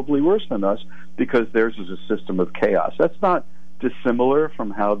 they're probably worse than us because theirs is a system of chaos. That's not dissimilar from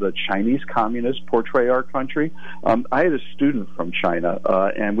how the Chinese communists portray our country. I had a student from China,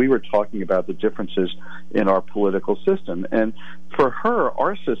 and we were talking about the differences in our political system. And for her,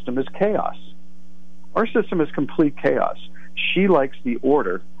 our system is chaos. Our system is complete chaos. She likes the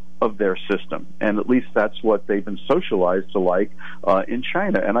order of their system, and at least that's what they've been socialized to like in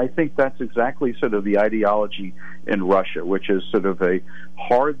China. And I think that's exactly sort of the ideology in Russia, which is sort of a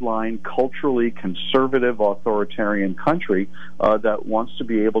hardline, culturally conservative, authoritarian country that wants to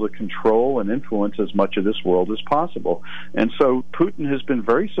be able to control and influence as much of this world as possible. And so Putin has been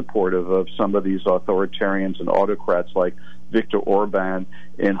very supportive of some of these authoritarians and autocrats like Viktor Orban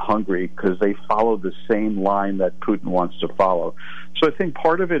in Hungary because they follow the same line that Putin wants to follow. So I think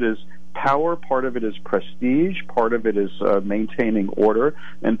part of it is power, part of it is prestige, part of it is maintaining order,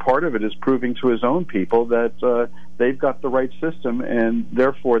 and part of it is proving to his own people that they've got the right system, and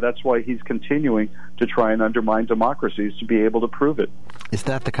therefore that's why he's continuing to try and undermine democracies to be able to prove it. Is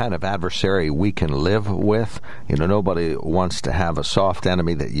that the kind of adversary we can live with? Nobody wants to have a soft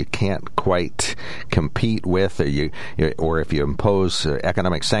enemy that you can't quite compete with, or if you impose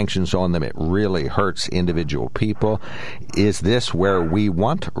economic sanctions on them, it really hurts individual people. Is this where we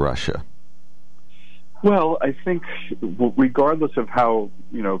want Russia? Well, I think regardless of how,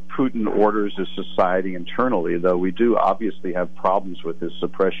 Putin orders his society internally, though we do obviously have problems with his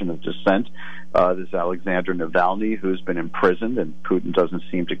suppression of dissent. There's Alexander Navalny, who's been imprisoned, and Putin doesn't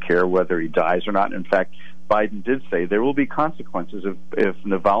seem to care whether he dies or not. In fact, Biden did say there will be consequences if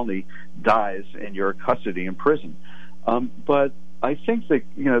Navalny dies in your custody in prison. But I think that,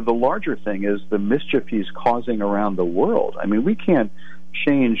 the larger thing is the mischief he's causing around the world. I mean, we can't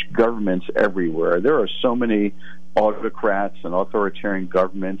change governments everywhere. There are so many autocrats and authoritarian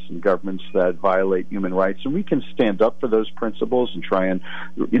governments and governments that violate human rights, and we can stand up for those principles and try and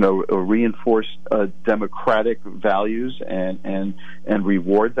reinforce democratic values and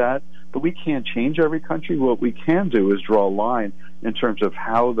reward that. But we can't change every country. What we can do is draw a line in terms of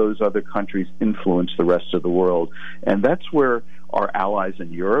how those other countries influence the rest of the world. And that's where our allies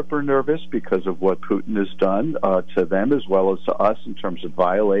in Europe are nervous because of what Putin has done to them as well as to us in terms of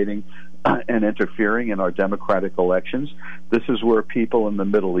violating and interfering in our democratic elections. This is where people in the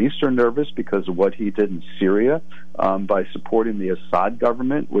Middle East are nervous because of what he did in Syria by supporting the Assad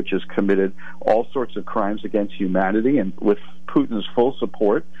government, which has committed all sorts of crimes against humanity, and with Putin's full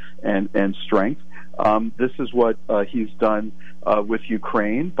support and strength. This is what he's done with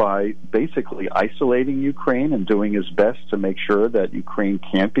Ukraine by basically isolating Ukraine and doing his best to make sure that Ukraine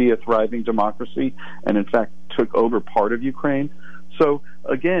can't be a thriving democracy, and in fact took over part of Ukraine. So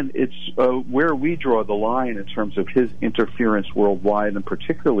again, it's where we draw the line in terms of his interference worldwide, and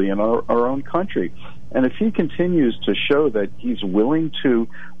particularly in our own country. And if he continues to show that he's willing to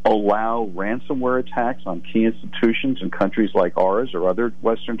allow ransomware attacks on key institutions in countries like ours or other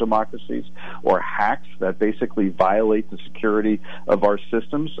Western democracies, or hacks that basically violate the security of our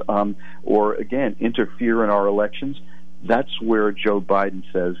systems, or again, interfere in our elections, that's where Joe Biden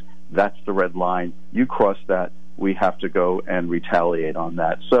says, that's the red line. You cross that, we have to go and retaliate on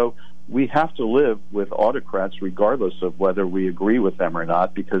that. So we have to live with autocrats regardless of whether we agree with them or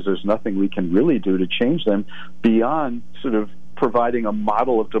not, because there's nothing we can really do to change them beyond sort of providing a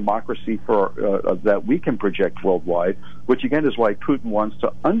model of democracy for that we can project worldwide, which again is why Putin wants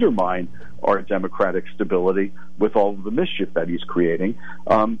to undermine our democratic stability with all of the mischief that he's creating.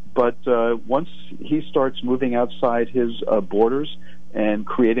 But once he starts moving outside his borders and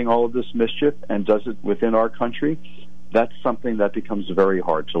creating all of this mischief and does it within our country, that's something that becomes very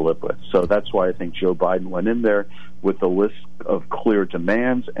hard to live with. So that's why I think Joe Biden went in there with a list of clear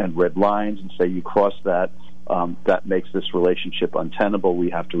demands and red lines and say, you cross that, that makes this relationship untenable. We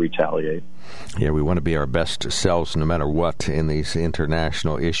have to retaliate. Yeah, we want to be our best selves no matter what in these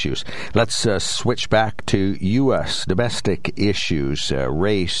international issues. Let's switch back to U.S. domestic issues,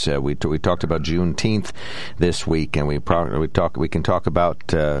 race. We talked about Juneteenth this week, and we can talk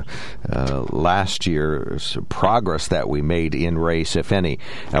about last year's progress that we made in race, if any.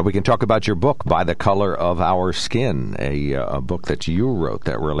 We can talk about your book, By the Color of Our Skin, a book that you wrote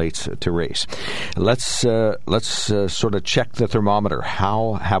that relates to race. Let's sort of check the thermometer.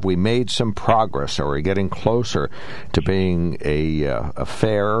 How have we made some progress? Are we getting closer to being a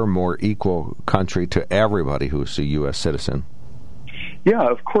fair, more equal country to everybody who's a U.S. citizen? Yeah,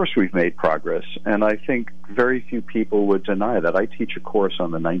 of course we've made progress, and I think very few people would deny that. I teach a course on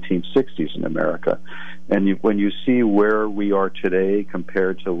the 1960s in America, and when you see where we are today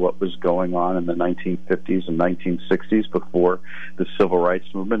compared to what was going on in the 1950s and 1960s before the Civil Rights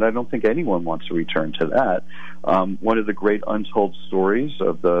Movement, I don't think anyone wants to return to that. One of the great untold stories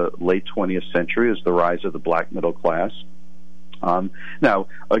of the late 20th century is the rise of the black middle class. Now,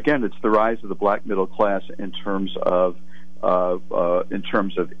 again, it's the rise of the black middle class in terms of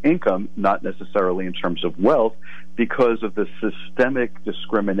income, not necessarily in terms of wealth, because of the systemic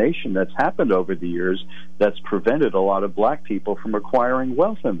discrimination that's happened over the years that's prevented a lot of black people from acquiring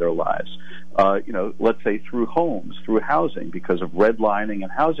wealth in their lives. Let's say through homes, through housing, because of redlining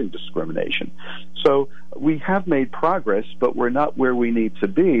and housing discrimination. So we have made progress, but we're not where we need to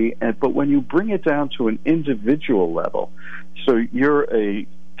be. But when you bring it down to an individual level, so you're a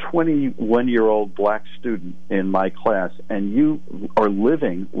 21-year-old black student in my class, and you are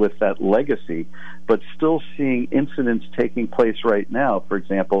living with that legacy, but still seeing incidents taking place right now, for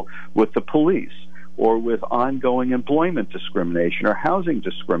example, with the police, or with ongoing employment discrimination or housing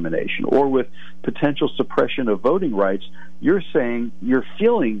discrimination, or with potential suppression of voting rights, you're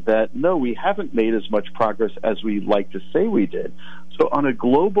feeling that, no, we haven't made as much progress as we'd like to say we did. So on a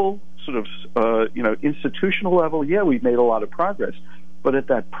global sort of, institutional level, yeah, we've made a lot of progress. But at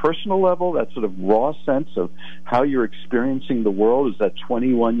that personal level, that sort of raw sense of how you're experiencing the world as that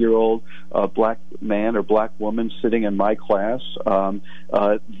 21-year-old black man or black woman sitting in my class,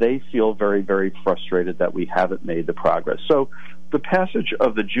 they feel very, very frustrated that we haven't made the progress. So the passage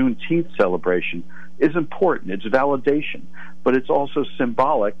of the Juneteenth celebration is important. It's validation, but it's also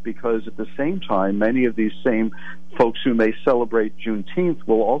symbolic, because at the same time, many of these same folks who may celebrate Juneteenth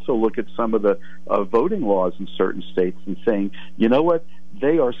will also look at some of the voting laws in certain states and saying, you know what,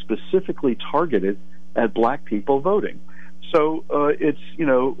 they are specifically targeted at black people voting. So it's,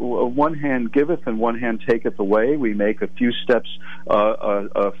 one hand giveth and one hand taketh away. We make a few steps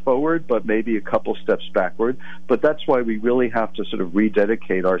forward, but maybe a couple steps backward. But that's why we really have to sort of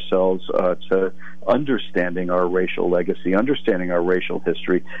rededicate ourselves to understanding our racial legacy, understanding our racial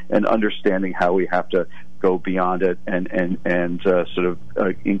history, and understanding how we have to go beyond it and sort of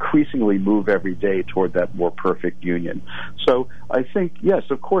increasingly move every day toward that more perfect union. So I think, yes,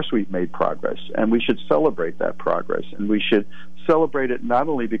 of course we've made progress, and we should celebrate that progress, and we should celebrate it not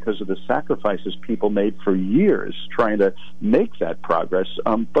only because of the sacrifices people made for years trying to make that progress,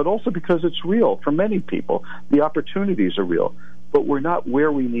 but also because it's real for many people. The opportunities are real, but we're not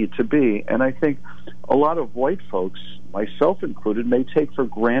where we need to be. And I think a lot of white folks, myself included, may take for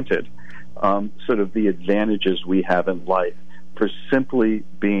granted sort of the advantages we have in life for simply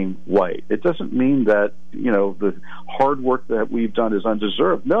being white. It doesn't mean that, the hard work that we've done is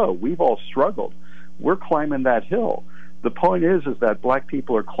undeserved. No, we've all struggled. We're climbing that hill. The point is that black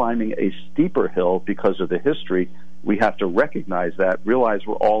people are climbing a steeper hill because of the history. We have to recognize that, realize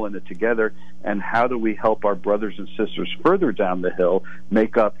we're all in it together, and how do we help our brothers and sisters further down the hill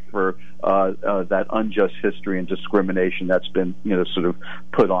make up for that unjust history and discrimination that's been, sort of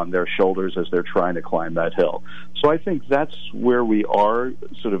put on their shoulders as they're trying to climb that hill. So I think that's where we are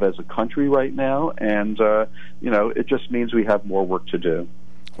sort of as a country right now, and, it just means we have more work to do.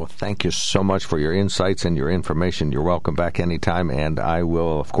 Well, thank you so much for your insights and your information. You're welcome back anytime, and I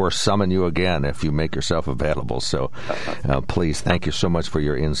will, of course, summon you again if you make yourself available. So please, thank you so much for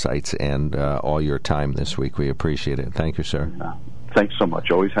your insights and all your time this week. We appreciate it. Thank you, sir. Thanks so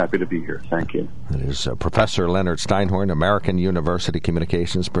much. Always happy to be here. Thank you. It is Professor Leonard Steinhorn, American University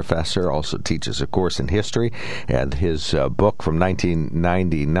Communications professor, also teaches a course in history, and his book from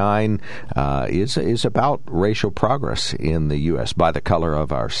 1999 is about racial progress in the U.S. By the Color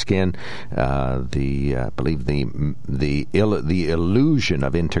of Our Skin. I believe the illusion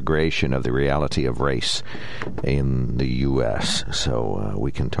of integration of the reality of race in the U.S. So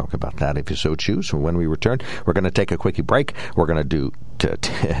we can talk about that if you so choose. When we return, we're going to take a quickie break. We're going to do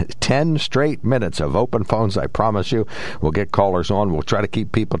 10 straight minutes of open phones, I promise you. We'll get callers on. We'll try to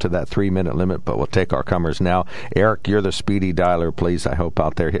keep people to that 3-minute limit, but we'll take our comers now. Eric, you're the speedy dialer, please. I hope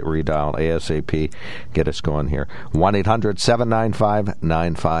out there, hit redial ASAP. Get us going here.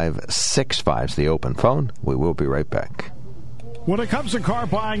 1-800-795-9565 is the open phone. We will be right back. When it comes to car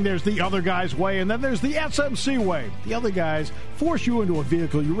buying, there's the other guy's way, and then there's the SMC way. The other guys force you into a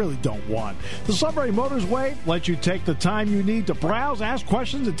vehicle you really don't want. The Sunbury Motors way lets you take the time you need to browse, ask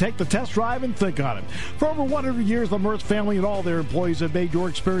questions, and take the test drive and think on it. For over 100 years, the Mertz family and all their employees have made your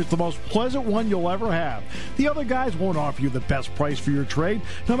experience the most pleasant one you'll ever have. The other guys won't offer you the best price for your trade,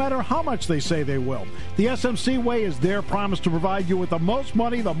 no matter how much they say they will. The SMC way is their promise to provide you with the most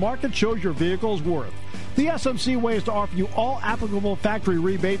money the market shows your vehicle is worth. The SMC way is to offer you all applicable factory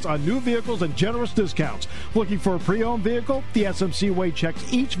rebates on new vehicles and generous discounts. Looking for a pre-owned vehicle? The SMC way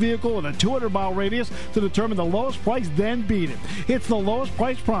checks each vehicle in a 200-mile radius to determine the lowest price, then beat it. It's the lowest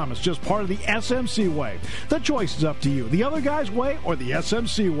price promise, just part of the SMC way. The choice is up to you. The other guy's way or the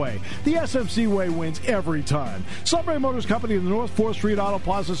SMC way. The SMC way wins every time. Sunbury Motors Company in the North 4th Street Auto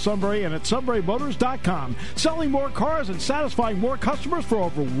Plaza, Sunbury, and at sunburymotors.com. Selling more cars and satisfying more customers for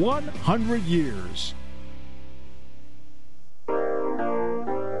over 100 years.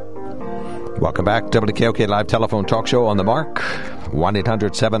 Welcome back. WKOK Live Telephone Talk Show on the Mark.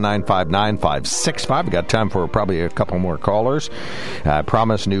 1-800-795-9565. We've got time for probably a couple more callers.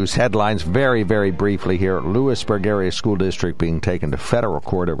 Promise news headlines very, very briefly here. Lewisburg Area School District being taken to federal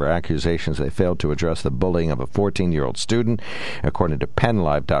court over accusations they failed to address the bullying of a 14-year-old student. According to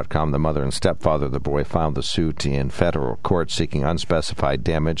PennLive.com, the mother and stepfather of the boy filed the suit in federal court seeking unspecified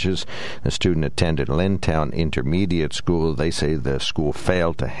damages. The student attended Lintown Intermediate School. They say the school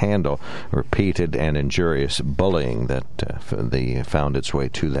failed to handle repeated and injurious bullying that found its way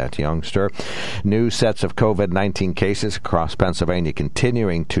to that youngster. New sets of COVID-19 cases across Pennsylvania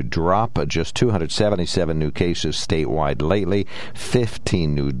continuing to drop. Just 277 new cases statewide lately.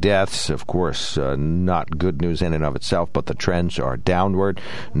 15 new deaths. Of course, not good news in and of itself, but the trends are downward.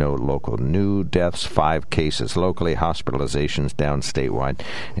 No local new deaths. 5 cases locally. Hospitalizations down statewide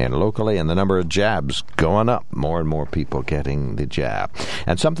and locally. And the number of jabs going up. More and more people getting the jab.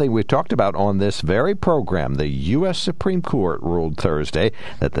 And something we talked about on this very program, the U.S. Supreme Court ruled Thursday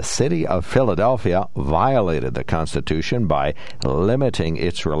that the city of Philadelphia violated the Constitution by limiting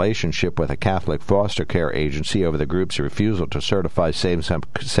its relationship with a Catholic foster care agency over the group's refusal to certify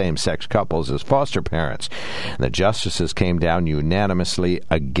same-sex couples as foster parents. The justices came down unanimously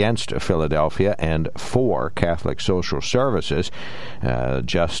against Philadelphia and for Catholic Social Services. Chief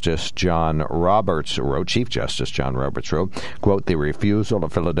Justice John Roberts wrote, quote, the refusal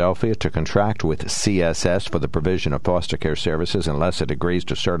of Philadelphia to contract with CSS for the provision of foster care services unless it agrees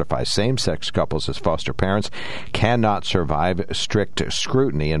to certify same-sex couples as foster parents cannot survive strict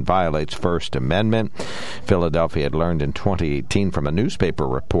scrutiny and violates First Amendment. Philadelphia had learned in 2018 from a newspaper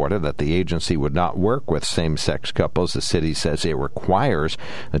reporter that the agency would not work with same-sex couples. The city says it requires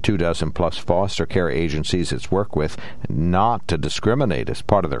the 24+ foster care agencies it's worked with not to discriminate as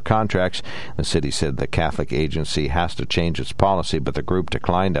part of their contracts. The city said the Catholic agency has to change its policy, but the group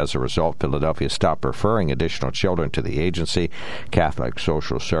declined. As a result, Philadelphia stopped referring additional children to the agency. Catholic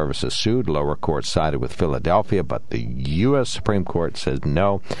Social Services sued. Lower court sided with Philadelphia, but the U.S. Supreme Court says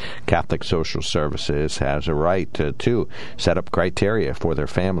no. Catholic Social Services has a right to set up criteria for their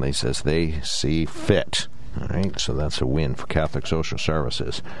families as they see fit. All right, so that's a win for Catholic Social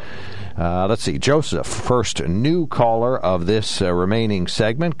Services. Let's see, Joseph, first new caller of this remaining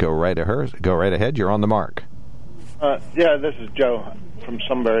segment. Go right ahead. You're on the mark. Yeah, this is Joe from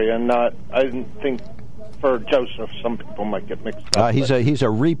Sunbury, and I didn't think for Joseph, some people might get mixed up. He's a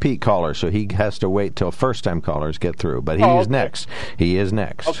repeat caller, so he has to wait till first-time callers get through. But he is next. He is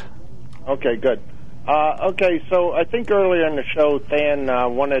next. Okay, good. Okay, so I think earlier in the show, Than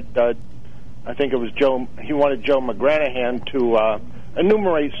wanted, I think it was Joe, he wanted Joe McGranahan to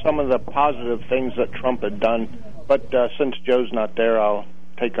enumerate some of the positive things that Trump had done. But since Joe's not there, I'll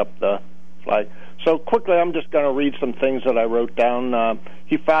take up the flag. So quickly, I'm just going to read some things that I wrote down.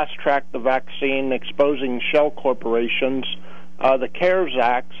 He fast-tracked the vaccine, exposing shell corporations, the CARES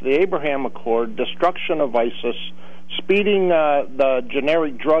Act, the Abraham Accord, destruction of ISIS, speeding the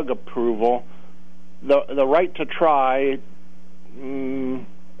generic drug approval, the right to try. He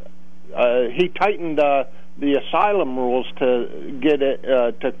tightened the asylum rules to get it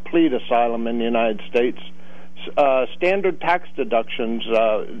to plead asylum in the United States. Standard tax deductions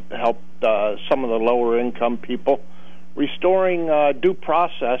helped some of the lower income people. Restoring due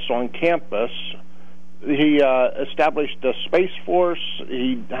process on campus. He established a Space Force.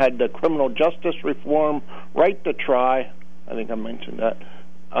 He had the criminal justice reform, right to try. I think I mentioned that.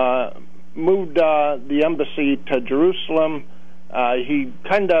 Moved the embassy to Jerusalem. He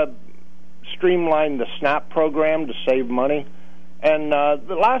kind of streamlined the SNAP program to save money. And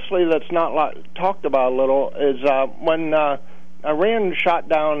lastly, that's not talked about a little, is when Iran shot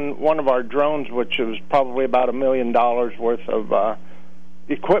down one of our drones, which was probably about $1 million worth of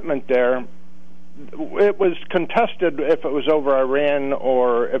equipment there. It was contested if it was over Iran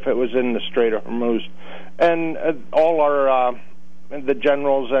or if it was in the Strait of Hormuz. And all our the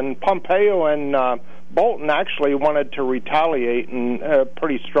generals and Pompeo and Bolton actually wanted to retaliate in a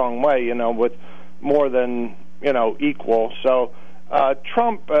pretty strong way, with more than, equal. So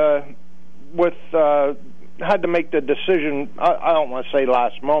Trump had to make the decision, I don't want to say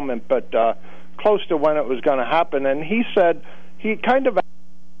last moment, but close to when it was going to happen. And he said he kind of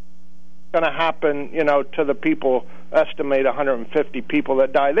going to happen, to the people, estimate 150 people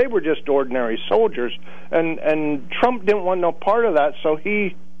that died. They were just ordinary soldiers, and Trump didn't want no part of that, so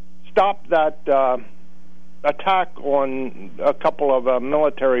he stopped that attack on a couple of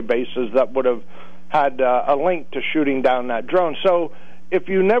military bases that would have had a link to shooting down that drone. So if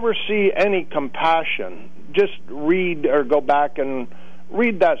you never see any compassion, just read or go back and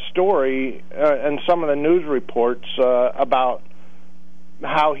read that story and some of the news reports about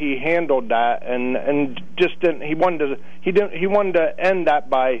how he handled that, and just didn't. He wanted to end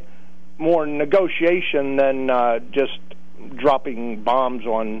that by more negotiation than just dropping bombs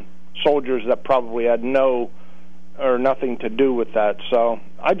on soldiers that probably had nothing to do with that. So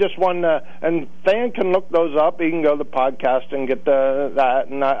I just want to, and Than can look those up. He can go to the podcast and get that,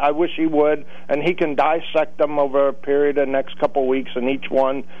 and I wish he would, and he can dissect them over a period of the next couple of weeks, and each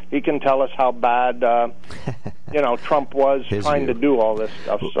one he can tell us how bad Trump was trying to do all this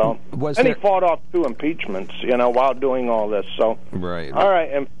stuff. So he fought off 2 impeachments, while doing all this. So right, all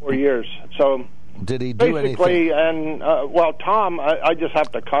right, in 4 years. So did he do basically anything? And Tom, I just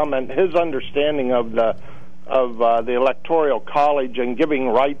have to comment his understanding of the Electoral College and giving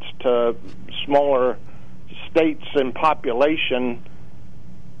rights to smaller states and population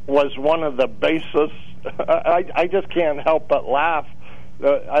was one of the basis. I just can't help but laugh.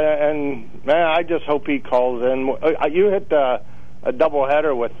 I just hope he calls in. You hit a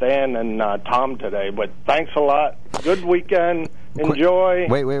doubleheader with Than and Tom today, but thanks a lot. Good weekend. Enjoy.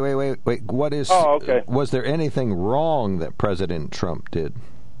 Wait. What is? Oh, okay. Was there anything wrong that President Trump did?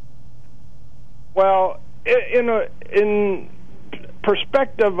 Well, in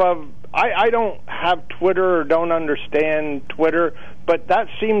perspective of, I don't have Twitter or don't understand Twitter, but that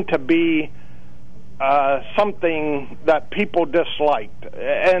seemed to be something that people disliked.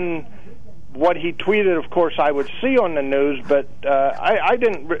 And what he tweeted, of course, I would see on the news, but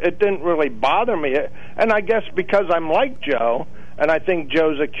it didn't really bother me. And I guess because I'm like Joe, and I think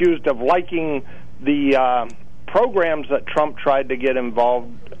Joe's accused of liking the programs that Trump tried to get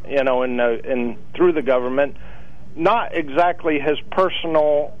involved, in through the government, not exactly his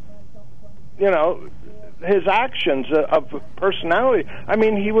personal, his actions of personality. I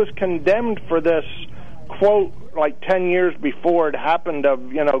mean, he was condemned for this quote like 10 years before it happened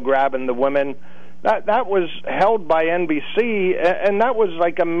of, grabbing the women. That was held by NBC, and that was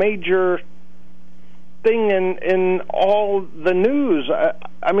like a major thing in all the news.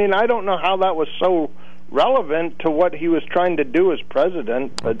 I mean, I don't know how that was so relevant to what he was trying to do as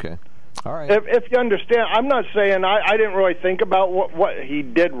president. But okay. All right. If you understand, I'm not saying I didn't really think about what he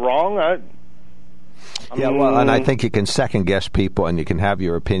did wrong. And I think you can second guess people, and you can have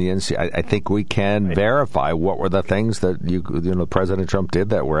your opinions. I think we can verify what were the things that President Trump did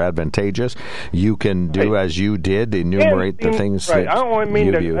that were advantageous. You can do as you did, enumerate the things. Right. That I don't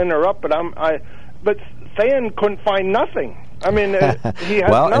mean to interrupt, but Than couldn't find nothing. I mean, he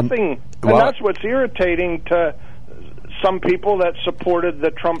has nothing, and that's what's irritating to some people that supported the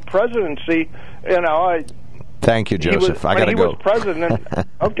Trump presidency. Thank you, Joseph. I got to go. When he was president,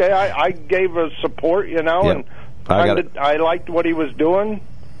 okay, I gave a support, and I liked what he was doing.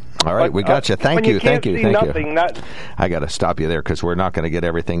 All right, we got you. Thank you. Thank you. I got to stop you there because we're not going to get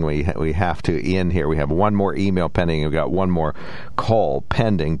everything we have to in here. We have one more email pending. We've got one more call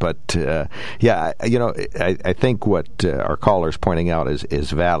pending. But, I think what our caller's pointing out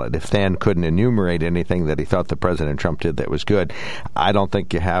is valid. If Than couldn't enumerate anything that he thought the President Trump did that was good, I don't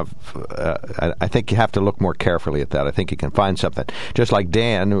think you have I think you have to look more carefully at that. I think you can find something. Just like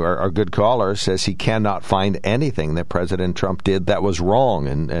Dan, who our good caller, says he cannot find anything that President Trump did that was wrong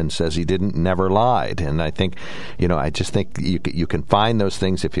and says he never lied. And I think, I just think you can find those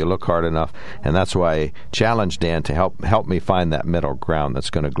things if you look hard enough. And that's why I challenge Dan to help me find that middle ground that's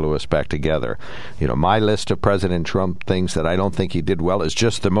going to glue us back together. My list of President Trump things that I don't think he did well is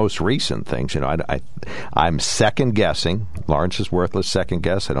just the most recent things. I'm second guessing. Lawrence is worthless second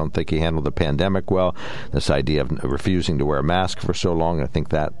guess. I don't think he handled the pandemic well. This idea of refusing to wear a mask for so long, I think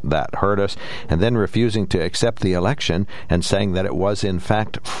that hurt us. And then refusing to accept the election and saying that it was in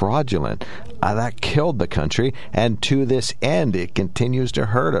fact fraudulent. That killed the country, and to this end, it continues to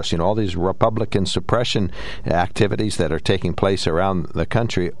hurt us. All these Republican suppression activities that are taking place around the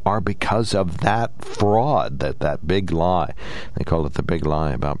country are because of that fraud, that big lie. They call it the big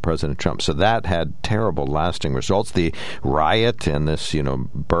lie about President Trump. So that had terrible, lasting results. The riot and this,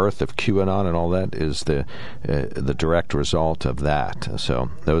 birth of QAnon and all that is the direct result of that. So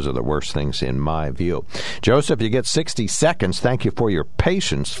those are the worst things in my view. Joseph, you get 60 seconds. Thank you for your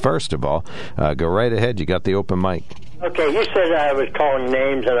patience, first of all. Go right ahead. You got the open mic. Okay, you said I was calling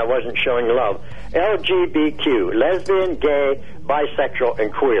names and I wasn't showing love. LGBTQ, lesbian, gay, bisexual,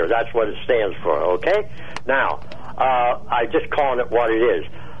 and queer. That's what it stands for, okay? Now, I just calling it what it is.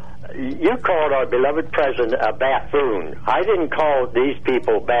 You called our beloved president a buffoon. I didn't call these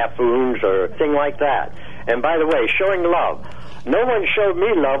people buffoons or thing like that. And by the way, showing love. No one showed me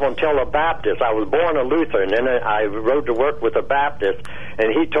love until a Baptist. I was born a Lutheran, and then I rode to work with a Baptist,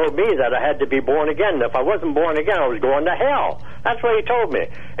 and he told me that I had to be born again. And if I wasn't born again, I was going to hell. That's what he told me.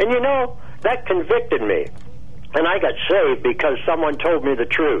 And that convicted me. And I got saved because someone told me the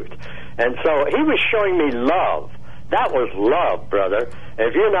truth. And so he was showing me love. That was love, brother. And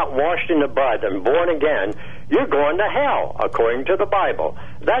if you're not washed in the blood and born again, you're going to hell, according to the Bible.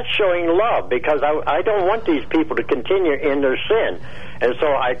 That's showing love, because I don't want these people to continue in their sin. And so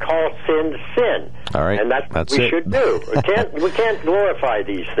I call sin sin. All right. And that's what we should do. We can't glorify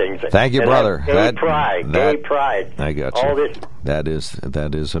these things. Thank you, brother. Gay pride. I got you. All this. That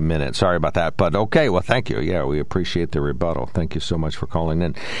is a minute. Sorry about that. But okay, well, thank you. Yeah, we appreciate the rebuttal. Thank you so much for calling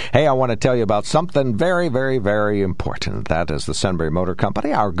in. Hey, I want to tell you about something very, very, very important. That is the Sunbury Motor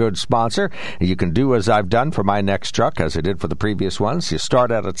Company, our good sponsor. You can do as I've done for my next truck, as I did for the previous ones. You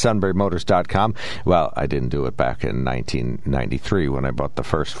start out at sunburymotors.com. Well, I didn't do it back in 1993 when I bought the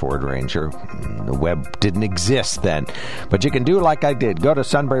first Ford Ranger. The web didn't exist then. But you can do like I did. Go to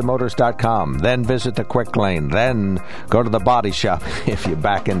sunburymotors.com, then visit the quick lane, then go to the body shop if you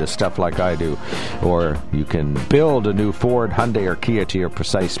back into stuff like I do. Or you can build a new Ford, Hyundai, or Kia to your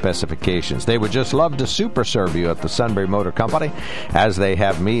precise specifications. They would just love to super serve you at the Sunbury Motor Company, as they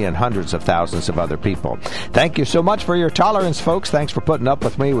have me and hundreds of thousands of other people. Thank you so much for your tolerance, folks. Thanks for putting up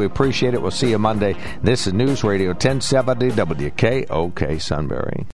with me. We appreciate it. We'll see you Monday. This is News Radio 1070 WKOK Sunbury.